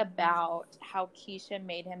talks about how Keisha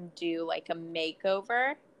made him do like a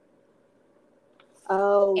makeover.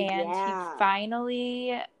 Oh, and yeah. he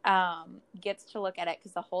finally gets to look at it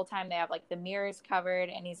because the whole time they have like the mirrors covered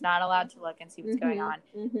and he's not allowed to look and see what's going on.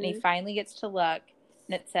 And he finally gets to look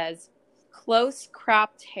and it says close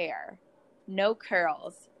cropped hair, no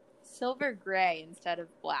curls, silver gray instead of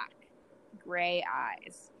black, gray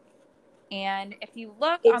eyes. And if you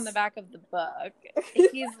look on the back of the book,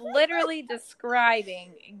 he's literally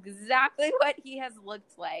describing exactly what he has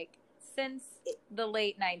looked like since the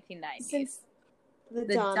late 1990s. Since the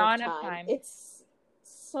dawn of time. It's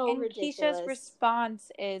so ridiculous. And Keisha's response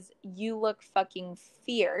is, you look fucking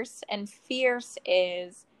fierce. And fierce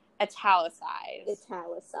is italicized.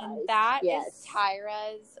 And that is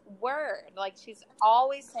Tyra's word. Like, she's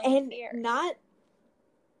always saying fierce. And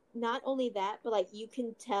not only that, but like you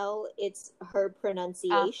can tell it's her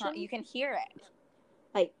pronunciation. You can hear it.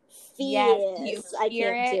 Like fierce. Yes, you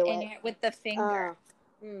hear I can't it do it with the finger.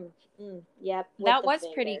 Yep. That was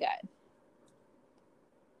pretty good.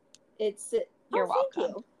 You're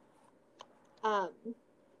welcome. Thank you.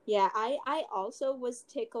 Yeah, I also was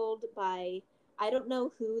tickled by, I don't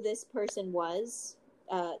know who this person was,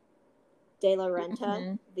 De La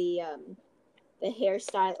Renta, the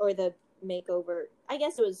hairstyle or the makeover. I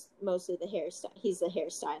guess it was mostly the hairstyle. He's the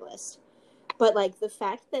hairstylist. But like the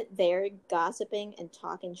fact that they're gossiping and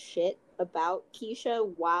talking shit about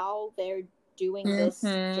Keisha while they're doing this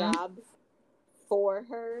job for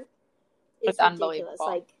her is ridiculous.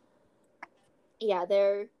 Like, yeah,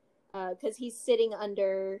 they're because he's sitting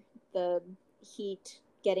under the heat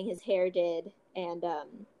getting his hair did, and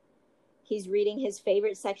he's reading his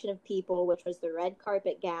favorite section of People, which was the red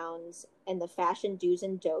carpet gowns and the fashion do's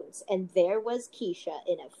and don'ts, and there was Keisha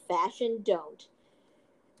in a fashion don't.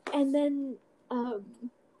 And then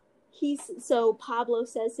so Pablo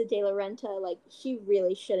says to De La Renta, like, she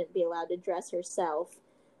really shouldn't be allowed to dress herself,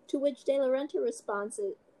 to which De La Renta responds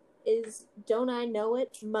is, don't I know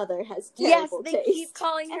it? Mother has terrible taste. Yes, they keep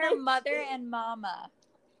calling her mother and mama.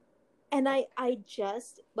 And I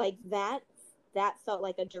just, like, that felt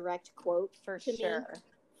like a direct quote to me.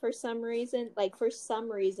 For some reason. Like, for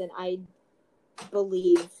some reason, I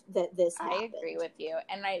believe that this happened. I agree with you.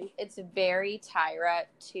 And it's very Tyra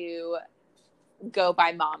to go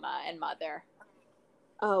by mama and mother.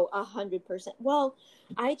 Oh, 100%. Well,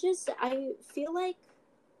 I feel like,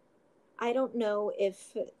 I don't know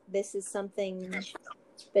if this is something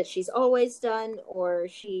that she's always done or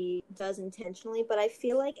she does intentionally, but I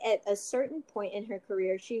feel like at a certain point in her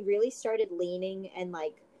career, she really started leaning and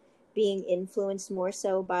like being influenced more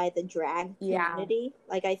so by the drag community.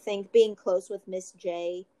 Like, I think being close with Miss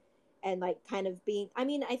J and like kind of being, I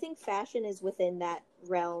mean, I think fashion is within that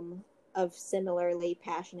realm of similarly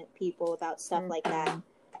passionate people about stuff like that.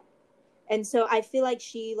 And so I feel like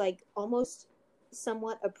she like almost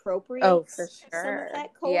somewhat appropriates some of that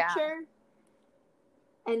culture.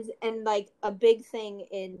 And like a big thing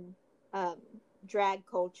in drag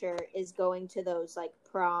culture is going to those like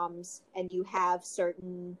proms, and you have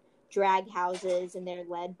certain drag houses and they're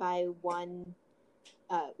led by one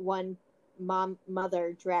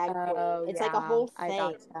mother drag queen. It's like a whole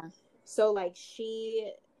thing. So like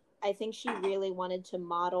I think she really wanted to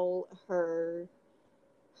model her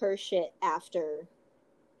shit after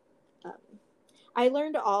I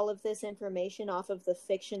learned all of this information off of the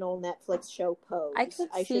fictional Netflix show Pose. I could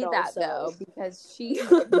see that though, because she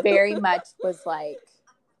very much was like,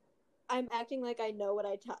 I'm acting like I know what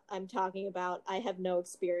I'm talking about. I have no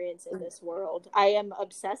experience in this world. I am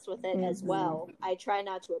obsessed with it as well. I try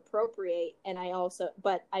not to appropriate,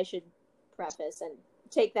 but I should preface and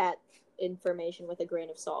take that information with a grain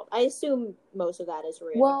of salt. I assume most of that is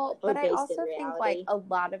real. Well, but I also think like a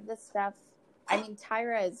lot of the stuff, I mean,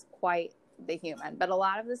 Tyra is quite the human, but a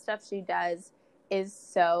lot of the stuff she does is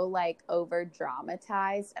so like over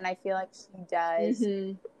dramatized, and I feel like she does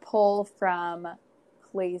pull from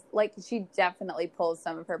place, like she definitely pulls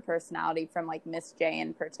some of her personality from like Miss J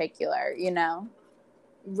in particular, you know?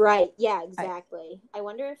 Right, yeah, exactly. I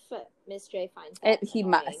wonder if Miss J finds that he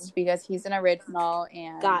must, because he's an original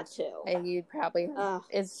and got to. And he probably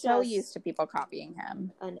is so used to people copying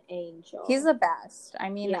him. An angel. He's the best. I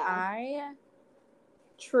mean, I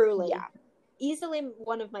truly easily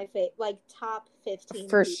one of my like top 15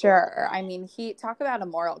 for people. Sure. I mean, talk about a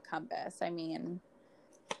moral compass. I mean,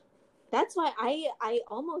 that's why I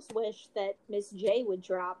almost wish that Miss J would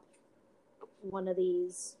drop one of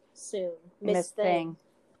these soon. Miss Thing.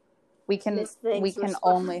 We can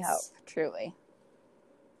only hope, truly.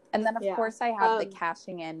 And then, of course, I have the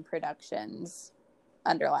Cashing In Productions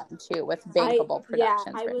underlined, too, with Bankable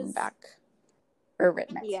Productions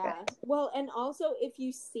written next to it. Well, and also, if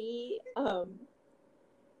you see,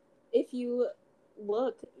 if you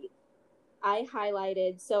look, I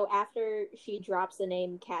highlighted, so after she drops the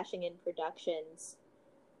name Cashing In Productions,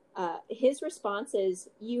 his response is,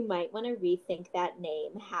 you might want to rethink that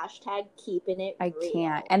name. Hashtag keeping it real. I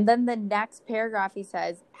can't. And then the next paragraph, he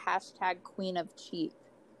says, hashtag Queen of Cheap.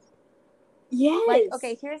 Yes. Like,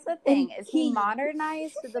 okay, here's the thing. He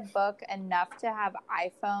modernized the book enough to have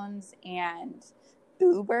iPhones and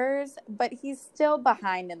Ubers, but he's still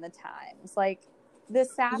behind in the times. Like, the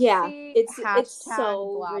sassy hashtag it's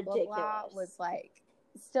so blah, ridiculous. Blah, blah was, like,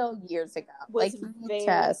 still years ago. Was like, you need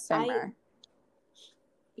to simmer.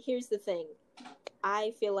 Here's the thing.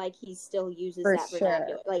 I feel like he still uses For that sure.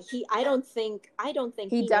 vernacular. Like, I don't think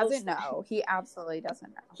he doesn't know. He absolutely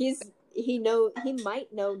doesn't know. He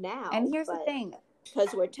might know now. And here's the thing.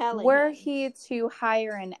 Because we're telling Were him. he to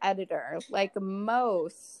hire an editor, like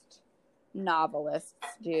most novelists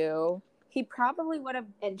do, he probably would have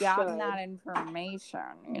gotten that information,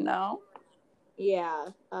 you know? Yeah.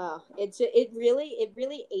 It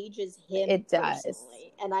really ages him. It does.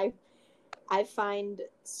 Personally. And I find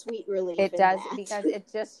sweet relief it in does that. Because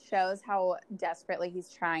it just shows how desperately he's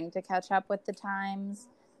trying to catch up with the times.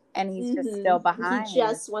 And he's just still behind. He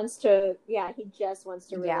just wants to relate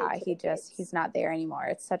he's not there anymore.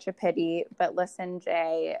 It's such a pity. But listen,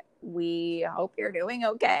 Jay, we hope you're doing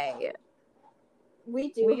okay.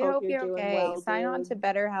 We hope you're doing okay. well, Sign on to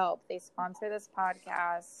BetterHelp. They sponsor this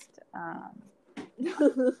podcast. I'm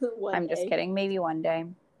just kidding. Maybe one day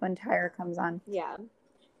when Tyra comes on. Yeah.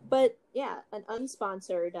 But yeah, an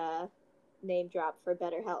unsponsored name drop for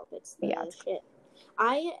BetterHelp. It's the shit.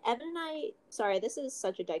 Evan and I, sorry, this is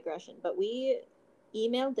such a digression, but we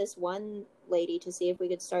emailed this one lady to see if we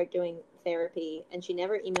could start doing therapy, and she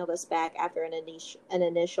never emailed us back after an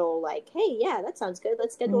initial, like, hey, yeah, that sounds good,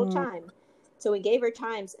 let's schedule a time. So we gave her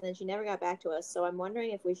times, and then she never got back to us, so I'm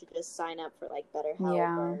wondering if we should just sign up for, like,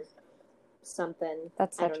 BetterHelp or something.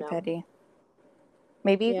 That's such a pity.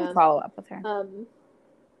 Maybe you can follow up with her.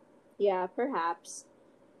 Yeah, perhaps.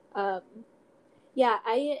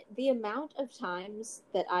 The amount of times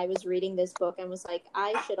that I was reading this book and was like,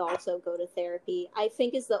 I should also go to therapy, I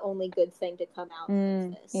think is the only good thing to come out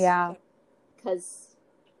of this. Yeah. Because,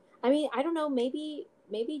 I mean, I don't know, maybe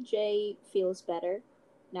Jay feels better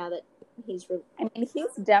now that he's...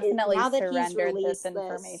 he's definitely surrendered this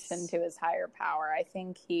information to his higher power. I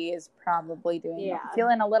think he is probably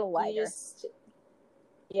feeling a little lighter.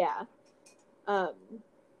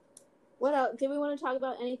 What else? Did we want to talk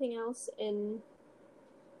about anything else in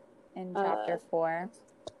chapter 4?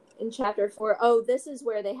 In chapter 4, this is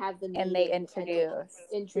where they have the meeting, and they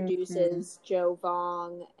introduces Joe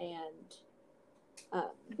Vong and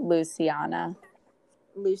Luciana.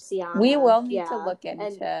 Luciana. We will need to look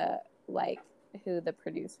into like who the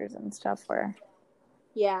producers and stuff were.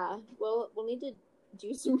 Yeah, we'll need to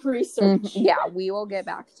do some research. Yeah, we will get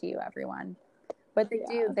back to you, everyone. But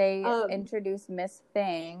they introduce Miss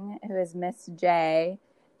Thing, who is Miss J.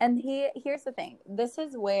 And here's the thing. This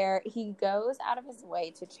is where he goes out of his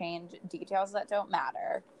way to change details that don't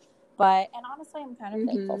matter. And honestly, I'm kind of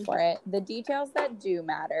thankful for it. The details that do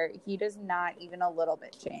matter, he does not even a little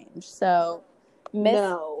bit change. So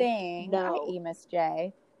Miss Thing, i.e. Miss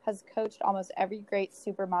J, has coached almost every great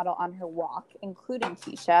supermodel on her walk, including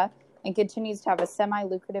Keisha, and continues to have a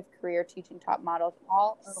semi-lucrative career teaching top models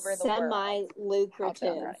all over the world.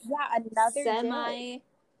 Semi-lucrative. Yeah, another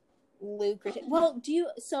semi-lucrative. Well,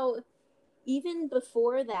 even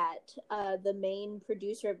before that, the main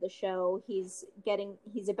producer of the show, he's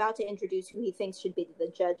about to introduce who he thinks should be the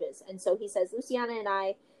judges. And so he says, Luciana and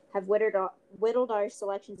I have whittled our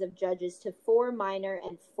selections of judges to 4 minor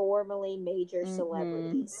and formally major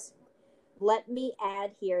celebrities. Let me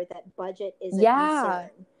add here that budget is a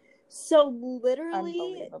concern. So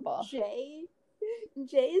literally,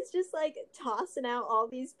 Jay is just like tossing out all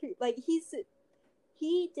these people. Like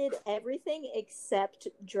he did everything except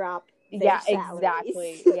drop their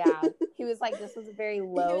salaries. Exactly. Yeah, he was like, "This was a very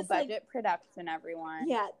low budget production, everyone."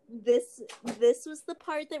 Yeah, this was the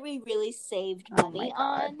part that we really saved money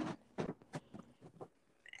on,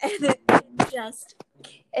 and it just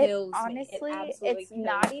kills honestly, me. it's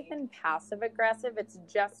not even passive aggressive. It's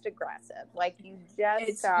just aggressive. Like you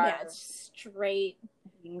just it's straight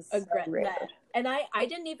aggressive. And I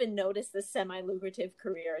didn't even notice the semi-lucrative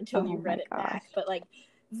career until you read it back. But like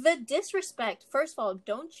the disrespect. First of all,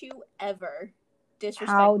 don't you ever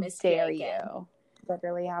disrespect Miss J again.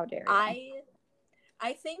 Literally, how dare you?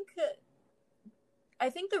 I think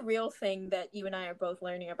the real thing that you and I are both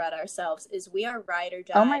learning about ourselves is we are ride or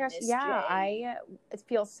die. Oh my gosh, Miss yeah. J. I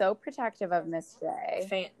feel so protective of Miss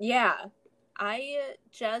J.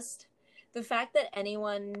 The fact that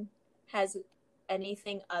anyone has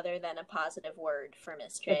anything other than a positive word for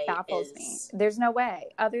Miss J, it baffles me. There's no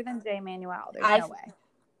way. Other than J. Manuel, there's no way.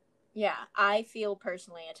 Yeah, I feel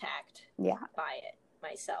personally attacked by it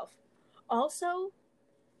myself. Also,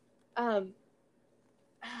 oh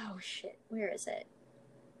shit, where is it?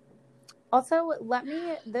 Also,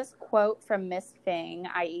 this quote from Miss Fing,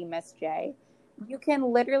 i.e. Miss J, you can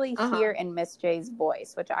literally hear in Miss J's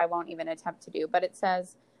voice, which I won't even attempt to do, but it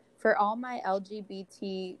says, "For all my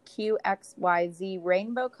LGBTQXYZ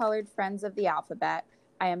rainbow-colored friends of the alphabet,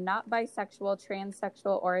 I am not bisexual,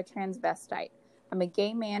 transsexual, or a transvestite. I'm a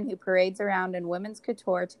gay man who parades around in women's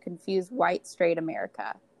couture to confuse white, straight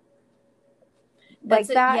America." That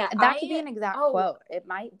could be an exact quote. It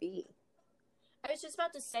might be. I was just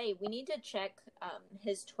about to say, we need to check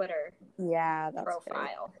his Twitter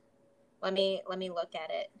profile. Good. Let me look at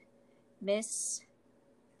it. Miss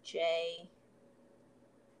J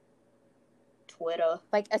Twitter.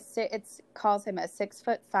 Like it calls him a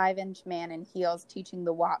 6'5" man in heels teaching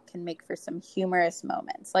the walk can make for some humorous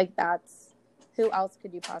moments. Like that's who else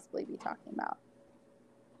could you possibly be talking about?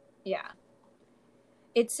 Yeah.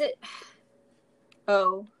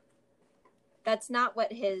 That's not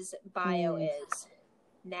what his bio is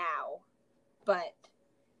now, but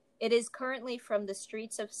it is currently from the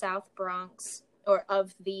streets of South Bronx, or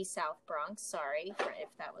of the South Bronx, sorry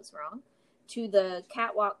if that was wrong, to the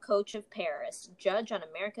catwalk coach of Paris, judge on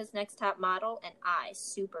America's Next Top Model, and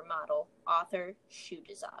supermodel, author, shoe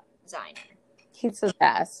designer. He's the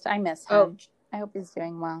best. I miss him. I hope he's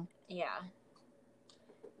doing well. Yeah.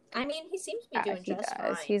 I mean, he seems to be doing just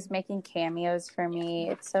fine. He's making cameos for me.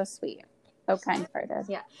 It's so sweet. So kind-hearted.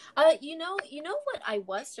 Yeah. You know what I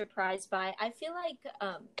was surprised by? I feel like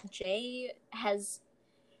Jay has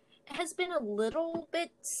been a little bit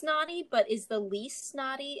snotty, but is the least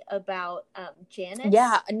snotty about Janice.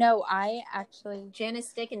 Yeah, no,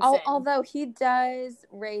 Janice Dickinson. Although he does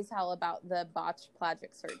raise hell about the botched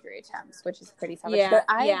plastic surgery attempts, which is pretty savage. Yeah, but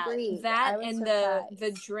I agree. That and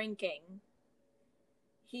the drinking.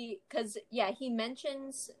 He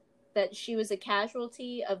mentions that she was a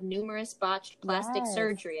casualty of numerous botched plastic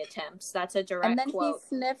surgery attempts. That's a direct quote. And then he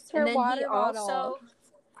sniffs her water bottle.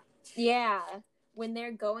 When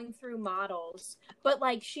they're going through models. But,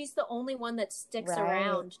 like, she's the only one that sticks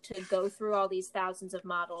around to go through all these thousands of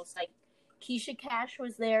models. Like, Keisha Cash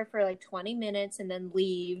was there for, like, 20 minutes and then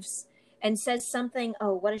leaves and says something.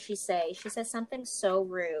 Oh, what does she say? She says something so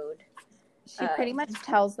rude. She pretty much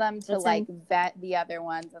tells them to, vet the other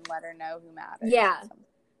ones and let her know who matters. Yeah.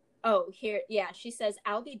 She says,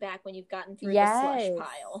 "I'll be back when you've gotten through the slush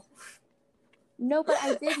pile." No, but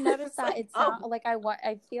I did notice that it's not like I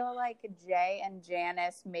feel like Jay and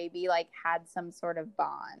Janice maybe like had some sort of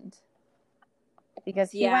bond because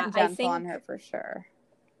he went gentle on her for sure.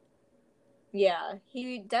 Yeah,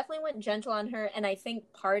 he definitely went gentle on her, and I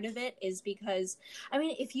think part of it is because, I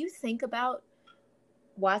mean, if you think about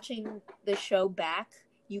watching the show back,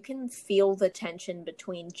 you can feel the tension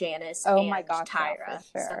between Janice and Tyra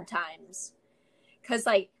sometimes. Because,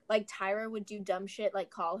 like Tyra would do dumb shit, like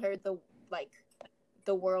call her the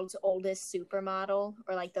world's oldest supermodel,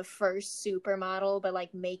 or, like, the first supermodel, but,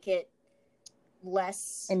 like, make it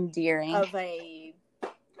less endearing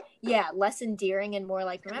less endearing and more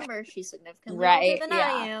like, remember, she's significantly older than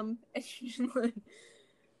I am.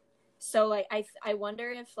 So, like, I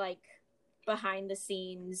wonder if, like, behind the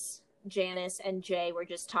scenes, Janice and Jay were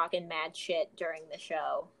just talking mad shit during the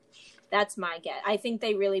show. That's my guess. I think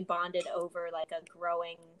they really bonded over, like, a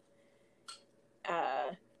growing,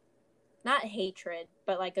 not hatred,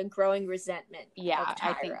 but, like, a growing resentment of Tyra.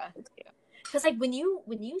 I think so too. Because, like, when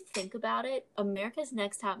you think about it, America's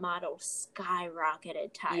Next Top Model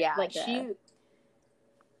skyrocketed Tyra. Yeah, like, she,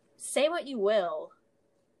 say what you will,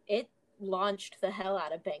 it launched the hell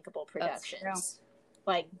out of Bankable Productions. That's true.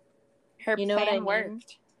 Like, her plan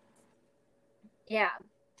worked. Yeah,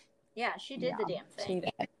 she did the damn thing.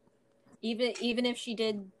 She did. Even if she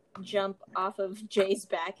did jump off of Jay's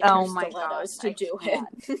back in her stilettos to do it.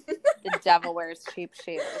 The devil wears cheap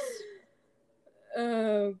shoes.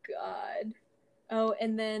 Oh God. Oh,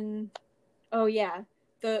 and then,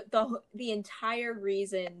 the entire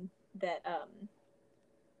reason that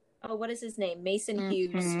what is his name? Mason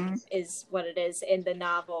Hughes is what it is in the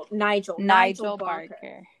novel. Nigel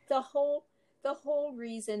Barker. The whole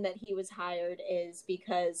reason that he was hired is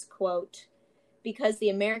because, quote, because the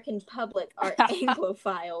American public are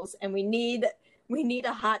Anglophiles and we need We need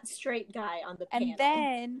a hot straight guy on the panel. And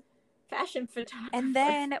then fashion photographer. And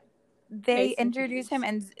then they Mason introduce Hughes.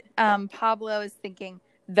 him, and Pablo is thinking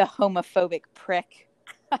the homophobic prick.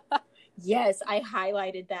 Yes, I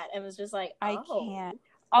highlighted that and was just like, I can't.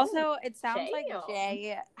 Also, it sounds like damn.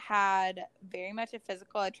 Jay had very much a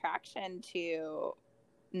physical attraction to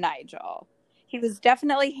Nigel. He was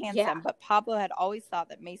definitely handsome, but Pablo had always thought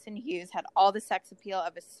that Mason Hughes had all the sex appeal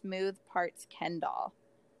of a smooth parts Ken doll.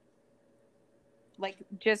 Like,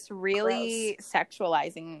 just really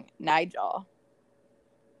sexualizing Nigel.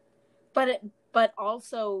 But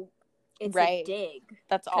also, it's a dig.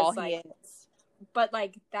 That's all he is. But,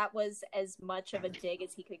 like, that was as much of a dig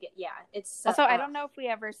as he could get. Yeah, it's so, also, I don't know if we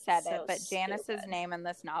ever said so it, but Janice's stupid. name in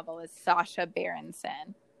this novel is Sasha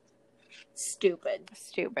Berenson. Stupid.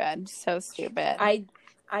 So stupid.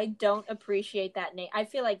 I don't appreciate that name. I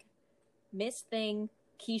feel like Miss Thing,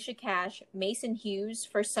 Keisha Cash, Mason Hughes,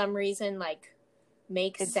 for some reason, like,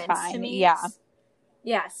 makes sense to me.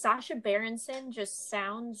 Yeah, Sasha Berenson just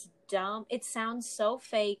sounds dumb. It sounds so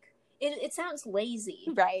fake. It sounds lazy.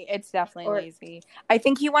 Right, it's definitely lazy. I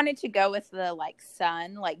think he wanted to go with the, like,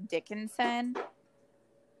 son, like Dickinson.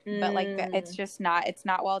 But, like, it's just not, it's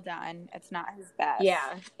not well done. It's not his best.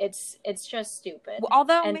 Yeah, it's just stupid. Well,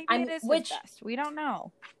 although maybe it is his best. We don't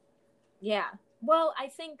know. Yeah. Well, I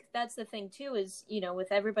think that's the thing, too, is, you know,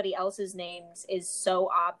 with everybody else's names is so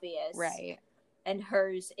obvious. Right. And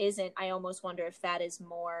hers isn't. I almost wonder if that is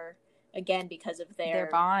more, again, because of their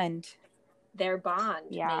bond. Their bond,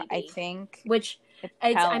 yeah, maybe. I think. Which,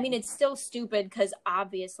 I mean, it's still stupid because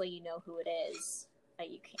obviously you know who it is.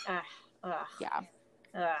 You can't. Yeah.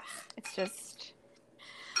 It's just.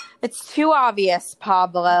 It's too obvious,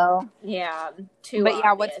 Pablo. Yeah, too. But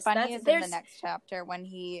yeah, obvious. What's funny is in the next chapter when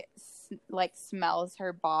he like smells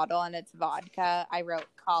her bottle and it's vodka. I wrote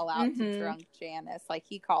call out to drunk Janice. Like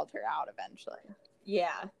he called her out eventually.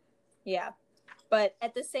 Yeah. But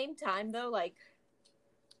at the same time, though, like,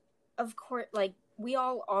 of course, like we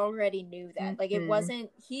all already knew that. Like it wasn't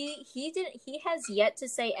he has yet to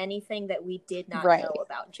say anything that we did not know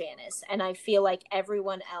about Janice, and I feel like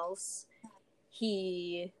everyone else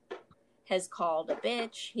he has called a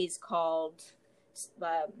bitch. He's called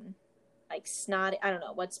like snotty. I don't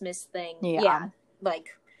know what's Miss Thing. Yeah,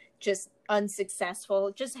 like just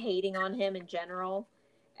unsuccessful, just hating on him in general,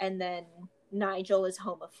 and then Nigel is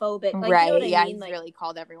homophobic. Like, right? You know what I mean? He's like, really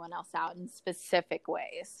called everyone else out in specific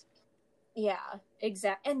ways. Yeah,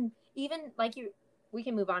 exactly. And even like we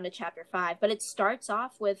can move on to chapter 5, but it starts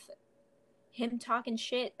off with him talking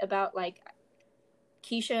shit about like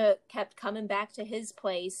Keisha kept coming back to his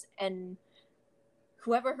place and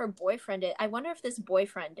whoever her boyfriend is. I wonder if this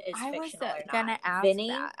boyfriend is fictional or not. I was gonna ask Vinny?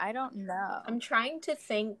 that. I don't know. I'm trying to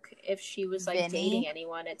think if she was like Vinny? dating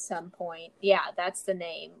anyone at some point. Yeah, that's the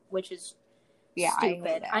name, which is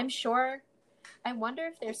stupid. I'm sure. I wonder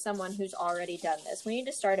if there's someone who's already done this. We need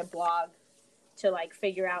to start a blog to like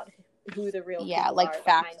figure out who the real people like are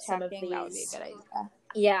fact behind some of checking. That would be a good idea.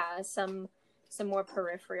 Yeah, some more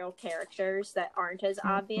peripheral characters that aren't as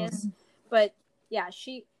obvious. But yeah,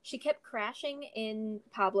 she kept crashing in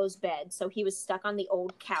Pablo's bed, so he was stuck on the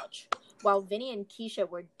old couch while Vinny and Keisha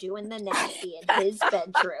were doing the nasty in his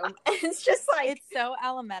bedroom. It's just like it's so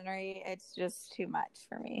elementary. It's just too much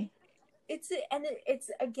for me. It's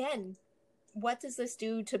again, what does this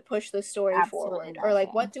do to push the story forward? Nothing. Or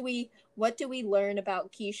like what do we learn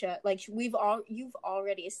about Keisha? Like you've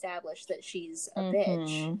already established that she's a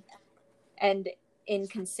bitch and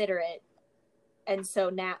inconsiderate, and so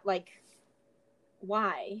now like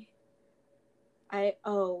why?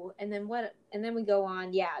 And then we go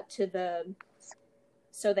on to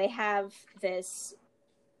so they have this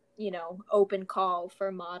open call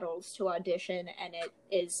for models to audition, and it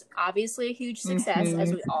is obviously a huge success,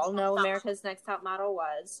 as we all know America's Next Top Model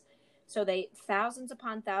was. So thousands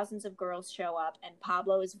upon thousands of girls show up, and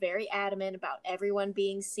Pablo is very adamant about everyone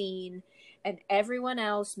being seen, and everyone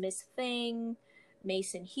else, Miss Thing,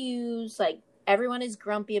 Mason Hughes, like everyone is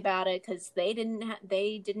grumpy about it because they didn't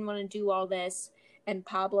want to do all this, and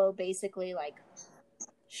Pablo basically like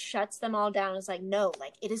shuts them all down. It's like, no,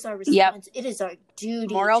 like it is our response. It is our duty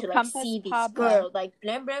to like see these girls, like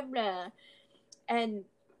blah blah blah. And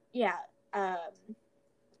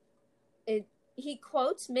he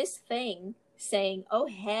quotes Miss Thing saying, "Oh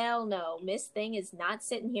hell no, Miss Thing is not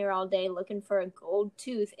sitting here all day looking for a gold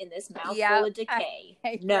tooth in this mouth full of decay.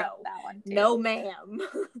 No, ma'am."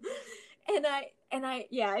 and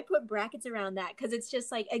I put brackets around that because it's just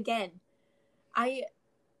like, again, I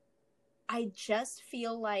just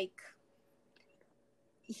feel like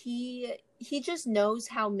he just knows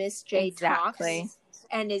how Miss J talks,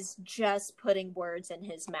 and is just putting words in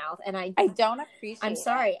his mouth. And I don't appreciate I'm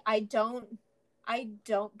sorry. I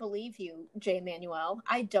don't believe you, J. Manuel.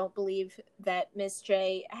 I don't believe that Miss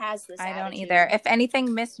J has this attitude. I don't either. If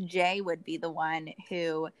anything, Miss J would be the one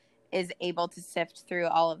who is able to sift through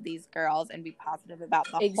all of these girls and be positive about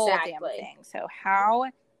the whole damn thing. So how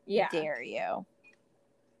dare you?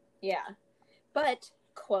 Yeah. But,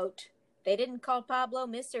 quote, they didn't call Pablo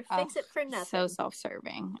Mr. Fix-It for nothing. So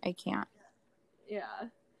self-serving. I can't. Yeah.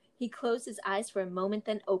 He closed his eyes for a moment,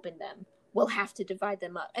 then opened them. We'll have to divide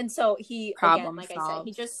them up. And so he, Problem again, like solved. I said,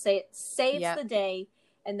 he just saves the day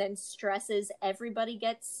and then stresses everybody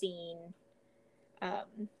gets seen.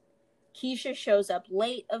 Keisha shows up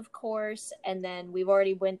late, of course, and then we've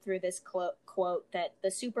already went through this quote that the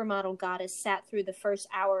supermodel goddess sat through the first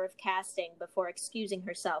hour of casting before excusing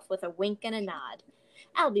herself with a wink and a nod.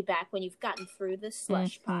 I'll be back when you've gotten through the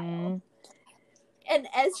slush pile. And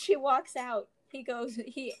as she walks out,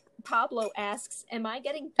 Pablo asks, am I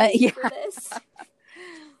getting paid for this?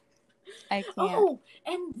 I can't. Oh,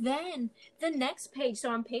 and then the next page,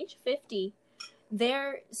 so on page 50,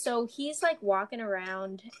 so he's like walking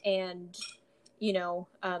around and, you know,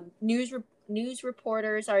 news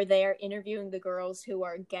reporters are there interviewing the girls who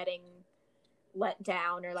are getting let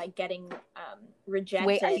down or like getting rejected.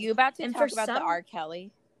 Wait, are you about to talk about the R.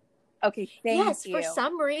 Kelly? Okay, thank you. For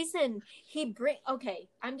some reason, okay,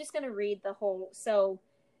 I'm just going to read the whole. So,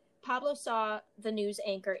 Pablo saw the news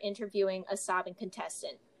anchor interviewing a sobbing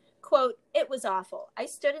contestant. Quote, it was awful. I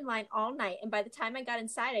stood in line all night, and by the time I got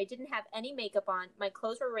inside, I didn't have any makeup on, my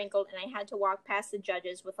clothes were wrinkled, and I had to walk past the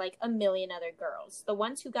judges with like a million other girls. The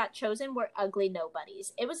ones who got chosen were ugly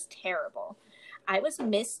nobodies. It was terrible. I was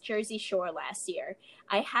Miss Jersey Shore last year.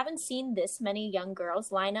 I haven't seen this many young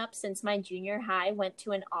girls line up since my junior high went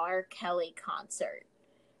to an R. Kelly concert.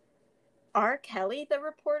 R. Kelly, the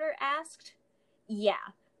reporter asked? Yeah,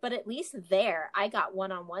 but at least there I got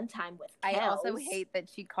one-on-one time with Kells. I also hate that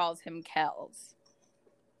she calls him Kells.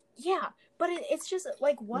 Yeah, but it's just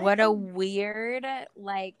like what a weird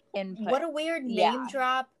like input. What a weird name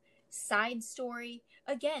drop, side story.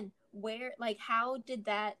 Again, how did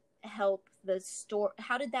that help the story?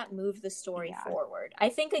 How did that move the story forward? I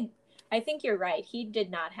think you're right. He did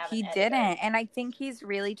not have He didn't. And I think he's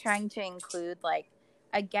really trying to include, like,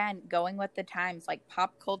 again, going with the times, like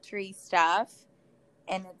pop culture-y stuff.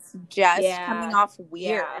 And it's just coming off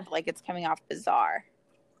weird. Yeah. Like it's coming off bizarre.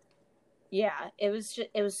 Yeah, it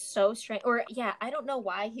was so strange. Or I don't know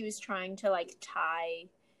why he was trying to like tie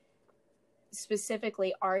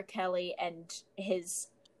specifically R. Kelly and his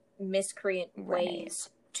miscreant ways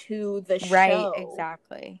to the show. Right,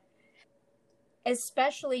 exactly.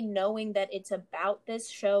 Especially knowing that it's about this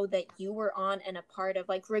show that you were on and a part of,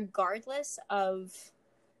 like, regardless of,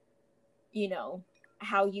 you know,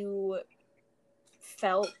 how you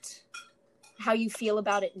felt, how you feel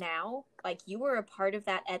about it now. Like, you were a part of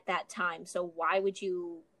that at that time. So why would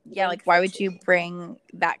you... why would you bring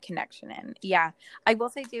that connection in? Yeah. I will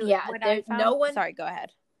say, too, sorry, go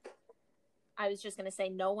ahead. I was just going to say,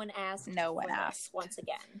 no one asked. No one asked. Once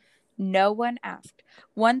again. No one asked.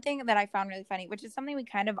 One thing that I found really funny, which is something we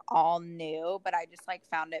kind of all knew, but I just like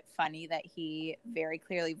found it funny that he very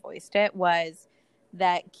clearly voiced it, was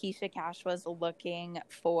that Keisha Cash was looking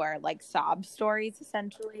for like sob stories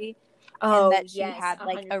essentially. And that she had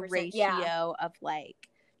like a ratio of like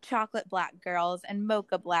chocolate black girls and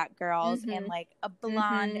mocha black girls and like a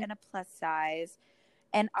blonde and a plus size.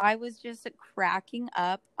 And I was just cracking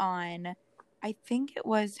up on, I think it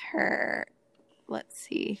was her, let's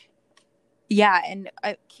see. Yeah, and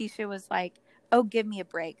Keisha was like, oh, give me a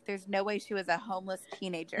break. There's no way she was a homeless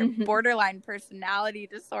teenager. Borderline personality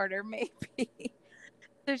disorder, maybe.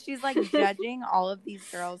 So she's like judging all of these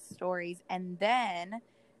girls' stories. And then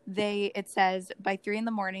it says by 3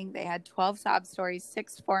 a.m, they had 12 sob stories,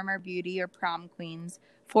 6 former beauty or prom queens,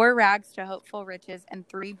 4 rags to hopeful riches, and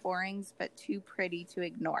 3 borings but too pretty to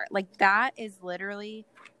ignore. Like, that is literally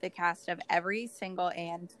the cast of every single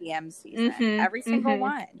ANTM season. Every single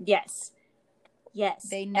one. Yes.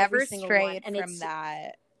 They never strayed from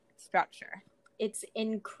that structure. It's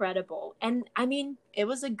incredible. And, I mean, it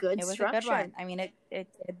was a good structure. A good one. I mean, it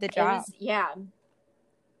did the job. Yeah.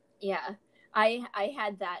 I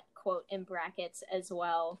had that quote in brackets as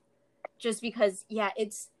well. Just because,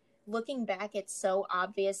 it's... Looking back, it's so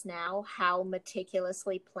obvious now how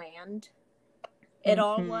meticulously planned it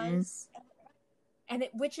all was. And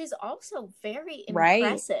which is also very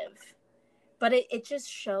impressive. Right. But it just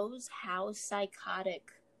shows how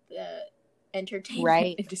psychotic the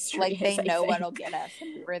entertainment industry is. Like, they know what'll get us,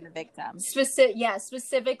 and we're the victims.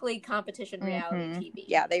 Specifically competition reality TV.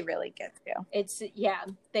 Yeah, they really get to. It's,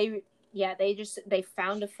 yeah, they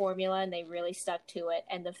found a formula and they really stuck to it.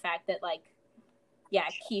 And the fact that, like, yeah,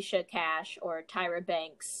 Keisha Cash or Tyra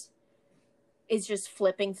Banks is just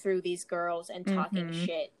flipping through these girls and talking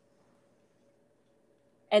shit.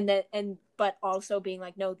 But also being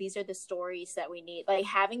like, no, these are the stories that we need. Like,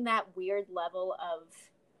 having that weird level of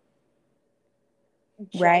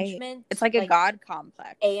judgment. Right. It's like a God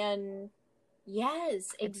complex. And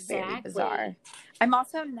yes, it's exactly. Very bizarre. I'm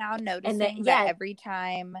also now noticing that every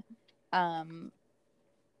time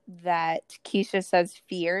that Keisha says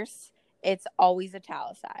fierce, it's always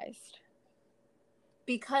italicized.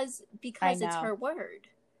 Because it's her word.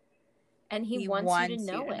 And he wants you to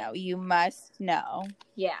know it. You must know.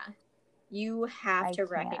 Yeah. You have to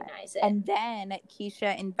recognize it. And then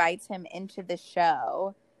Keisha invites him into the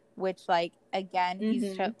show, which, like,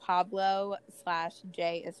 again, Pablo /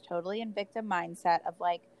 Jay is totally in victim mindset of,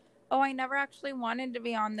 like, oh, I never actually wanted to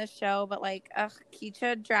be on this show, but, like,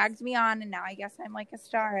 Keisha dragged me on, and now I guess I'm, like, a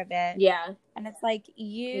star of it. Yeah. And it's like,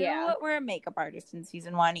 you were a makeup artist in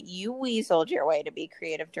season 1. You weaseled your way to be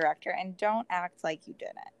creative director, and don't act like you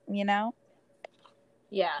didn't, you know?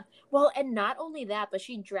 Yeah. Well, and not only that, but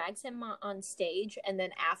she drags him on stage, and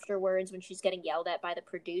then afterwards, when she's getting yelled at by the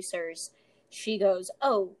producers, she goes,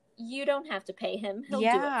 oh, you don't have to pay him. He'll do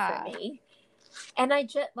it for me. And I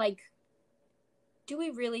just, like, do we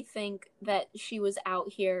really think that she was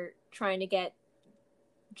out here trying to get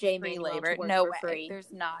Jay Manuel to work for free?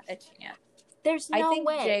 There's not a chance. There's no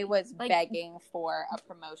way. I think Jay was begging for a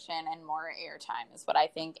promotion and more airtime is what I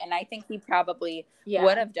think. And I think he probably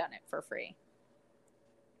would have done it for free.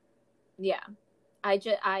 Yeah. I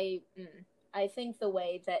think the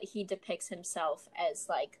way that he depicts himself as,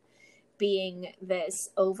 like, being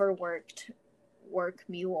this overworked work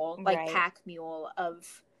mule, like pack mule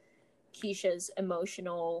of Keisha's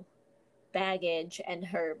emotional baggage and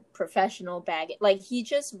her professional baggage. Like, he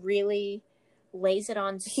just really lays it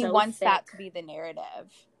on so thick. He wants that to be the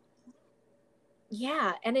narrative.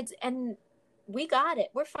 Yeah, and we got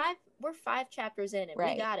it. We're five chapters in, and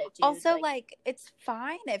we got it, dude. Also, like, it's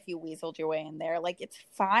fine if you weaseled your way in there. Like, it's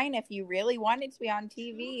fine if you really wanted to be on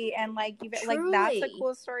TV, and, like, like, that's a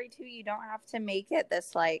cool story too. You don't have to make it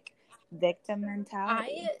this, like, victim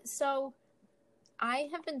mentality. I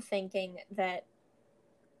have been thinking that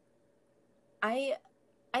I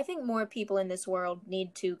think more people in this world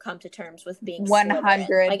need to come to terms with being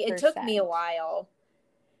 100%. Like, it took me a while.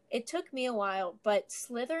 But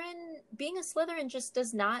being a Slytherin just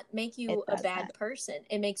does not make you a bad person.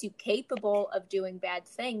 It makes you capable of doing bad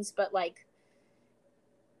things, but, like,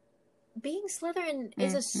 being Slytherin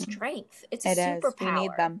is a strength. It's a superpower. We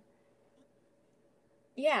need them.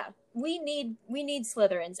 Yeah, we need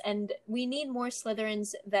Slytherins, and we need more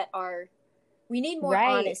Slytherins we need more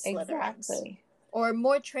honest Slytherins. Exactly. Or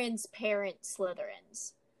more transparent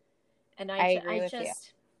Slytherins. And I agree with you.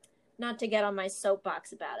 Not to get on my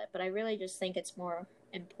soapbox about it, but I really just think it's more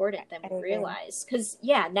important than we realize. Because,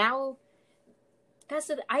 now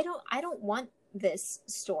I don't want this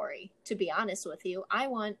story, to be honest with you. I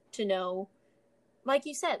want to know, like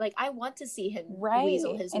you said, like, I want to see him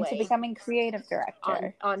weasel his way into becoming creative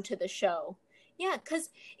director onto the show. Yeah, because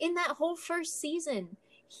in that whole first season,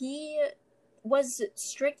 he was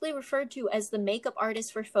strictly referred to as the makeup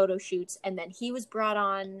artist for photo shoots, and then he was brought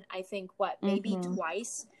on, I think, maybe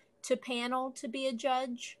twice to panel to be a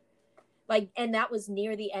judge. Like, and that was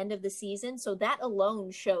near the end of the season, so that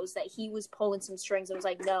alone shows that he was pulling some strings and was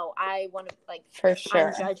like, no, I want to, like, for sure,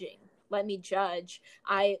 I'm judging. Let me judge.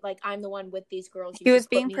 I'm the one with these girls. He was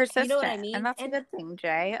being persistent. You know what I mean? And that's a good thing,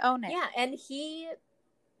 Jay. Own it. Yeah, and he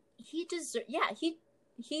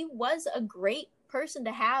was a great person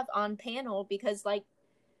to have on panel because, like,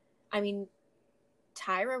 I mean,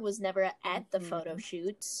 Tyra was never at the photo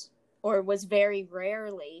shoots, or was very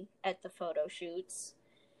rarely at the photo shoots.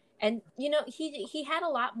 And, you know, he had a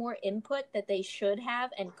lot more input that they should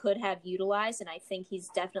have and could have utilized, and I think he's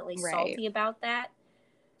definitely salty about that.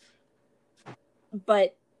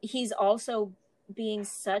 But he's also being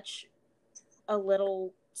such a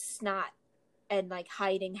little snot and, like,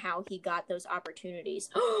 hiding how he got those opportunities.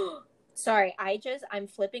 Sorry, I'm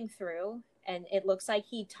flipping through, and it looks like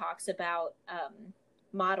he talks about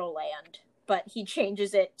Model Land, but he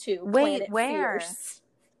changes it to Planet Fierce.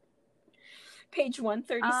 Page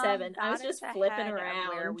 137. I was just flipping around.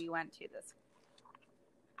 Where we went to this.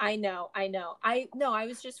 I know. I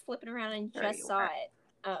was just flipping around and just saw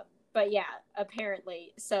it. But yeah,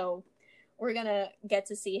 apparently. So we're gonna get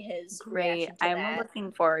to see his reaction to I'm that.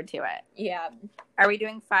 looking forward to it. Yeah. Are we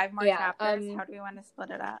doing 5 more chapters? How do we want to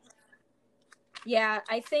split it up? Yeah,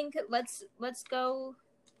 I think let's go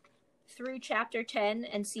through chapter 10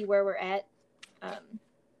 and see where we're at.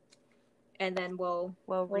 and then we'll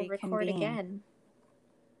record reconvene again.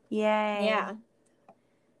 Yay. Yeah.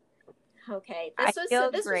 Okay. This was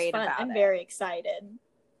fun. I'm very excited.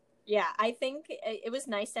 Yeah, I think it was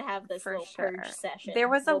nice to have this little purge session. There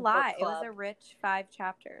was a lot. It was a rich 5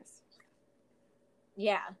 chapters.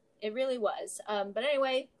 Yeah, it really was. But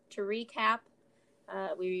anyway, to recap,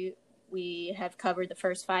 we have covered the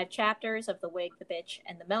first 5 chapters of The Wig, the Bitch,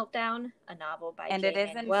 and the Meltdown, a novel by and J. it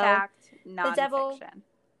is Manuel. in fact nonfiction.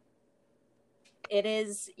 It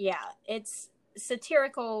is, yeah, it's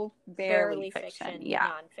satirical, barely fiction,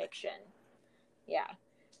 nonfiction. Yeah.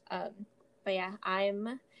 But yeah,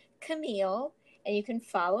 I'm Camille, and you can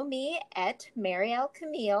follow me at Marielle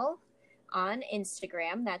Camille on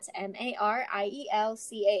Instagram. That's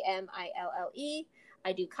MarielCamille.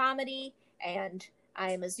 I do comedy, and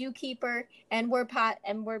I am a zookeeper, and we're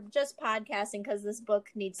just podcasting because this book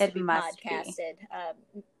needs to be podcasted.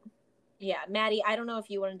 Yeah, Maddie, I don't know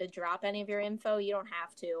if you wanted to drop any of your info. You don't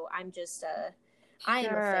have to. I'm just I am a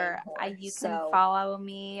fan whore, you can follow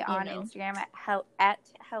me on Instagram at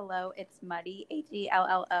hello it's muddy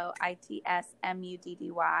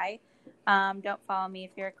HELLOITSMUDDY. Don't follow me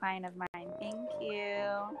if you're a client of mine. Thank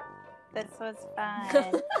you. This was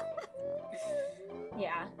fun.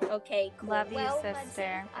 Yeah. Okay. Cool. Love you,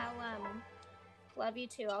 sister. I'll love you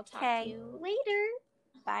too. I'll talk to you later.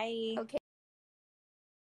 Bye. Okay.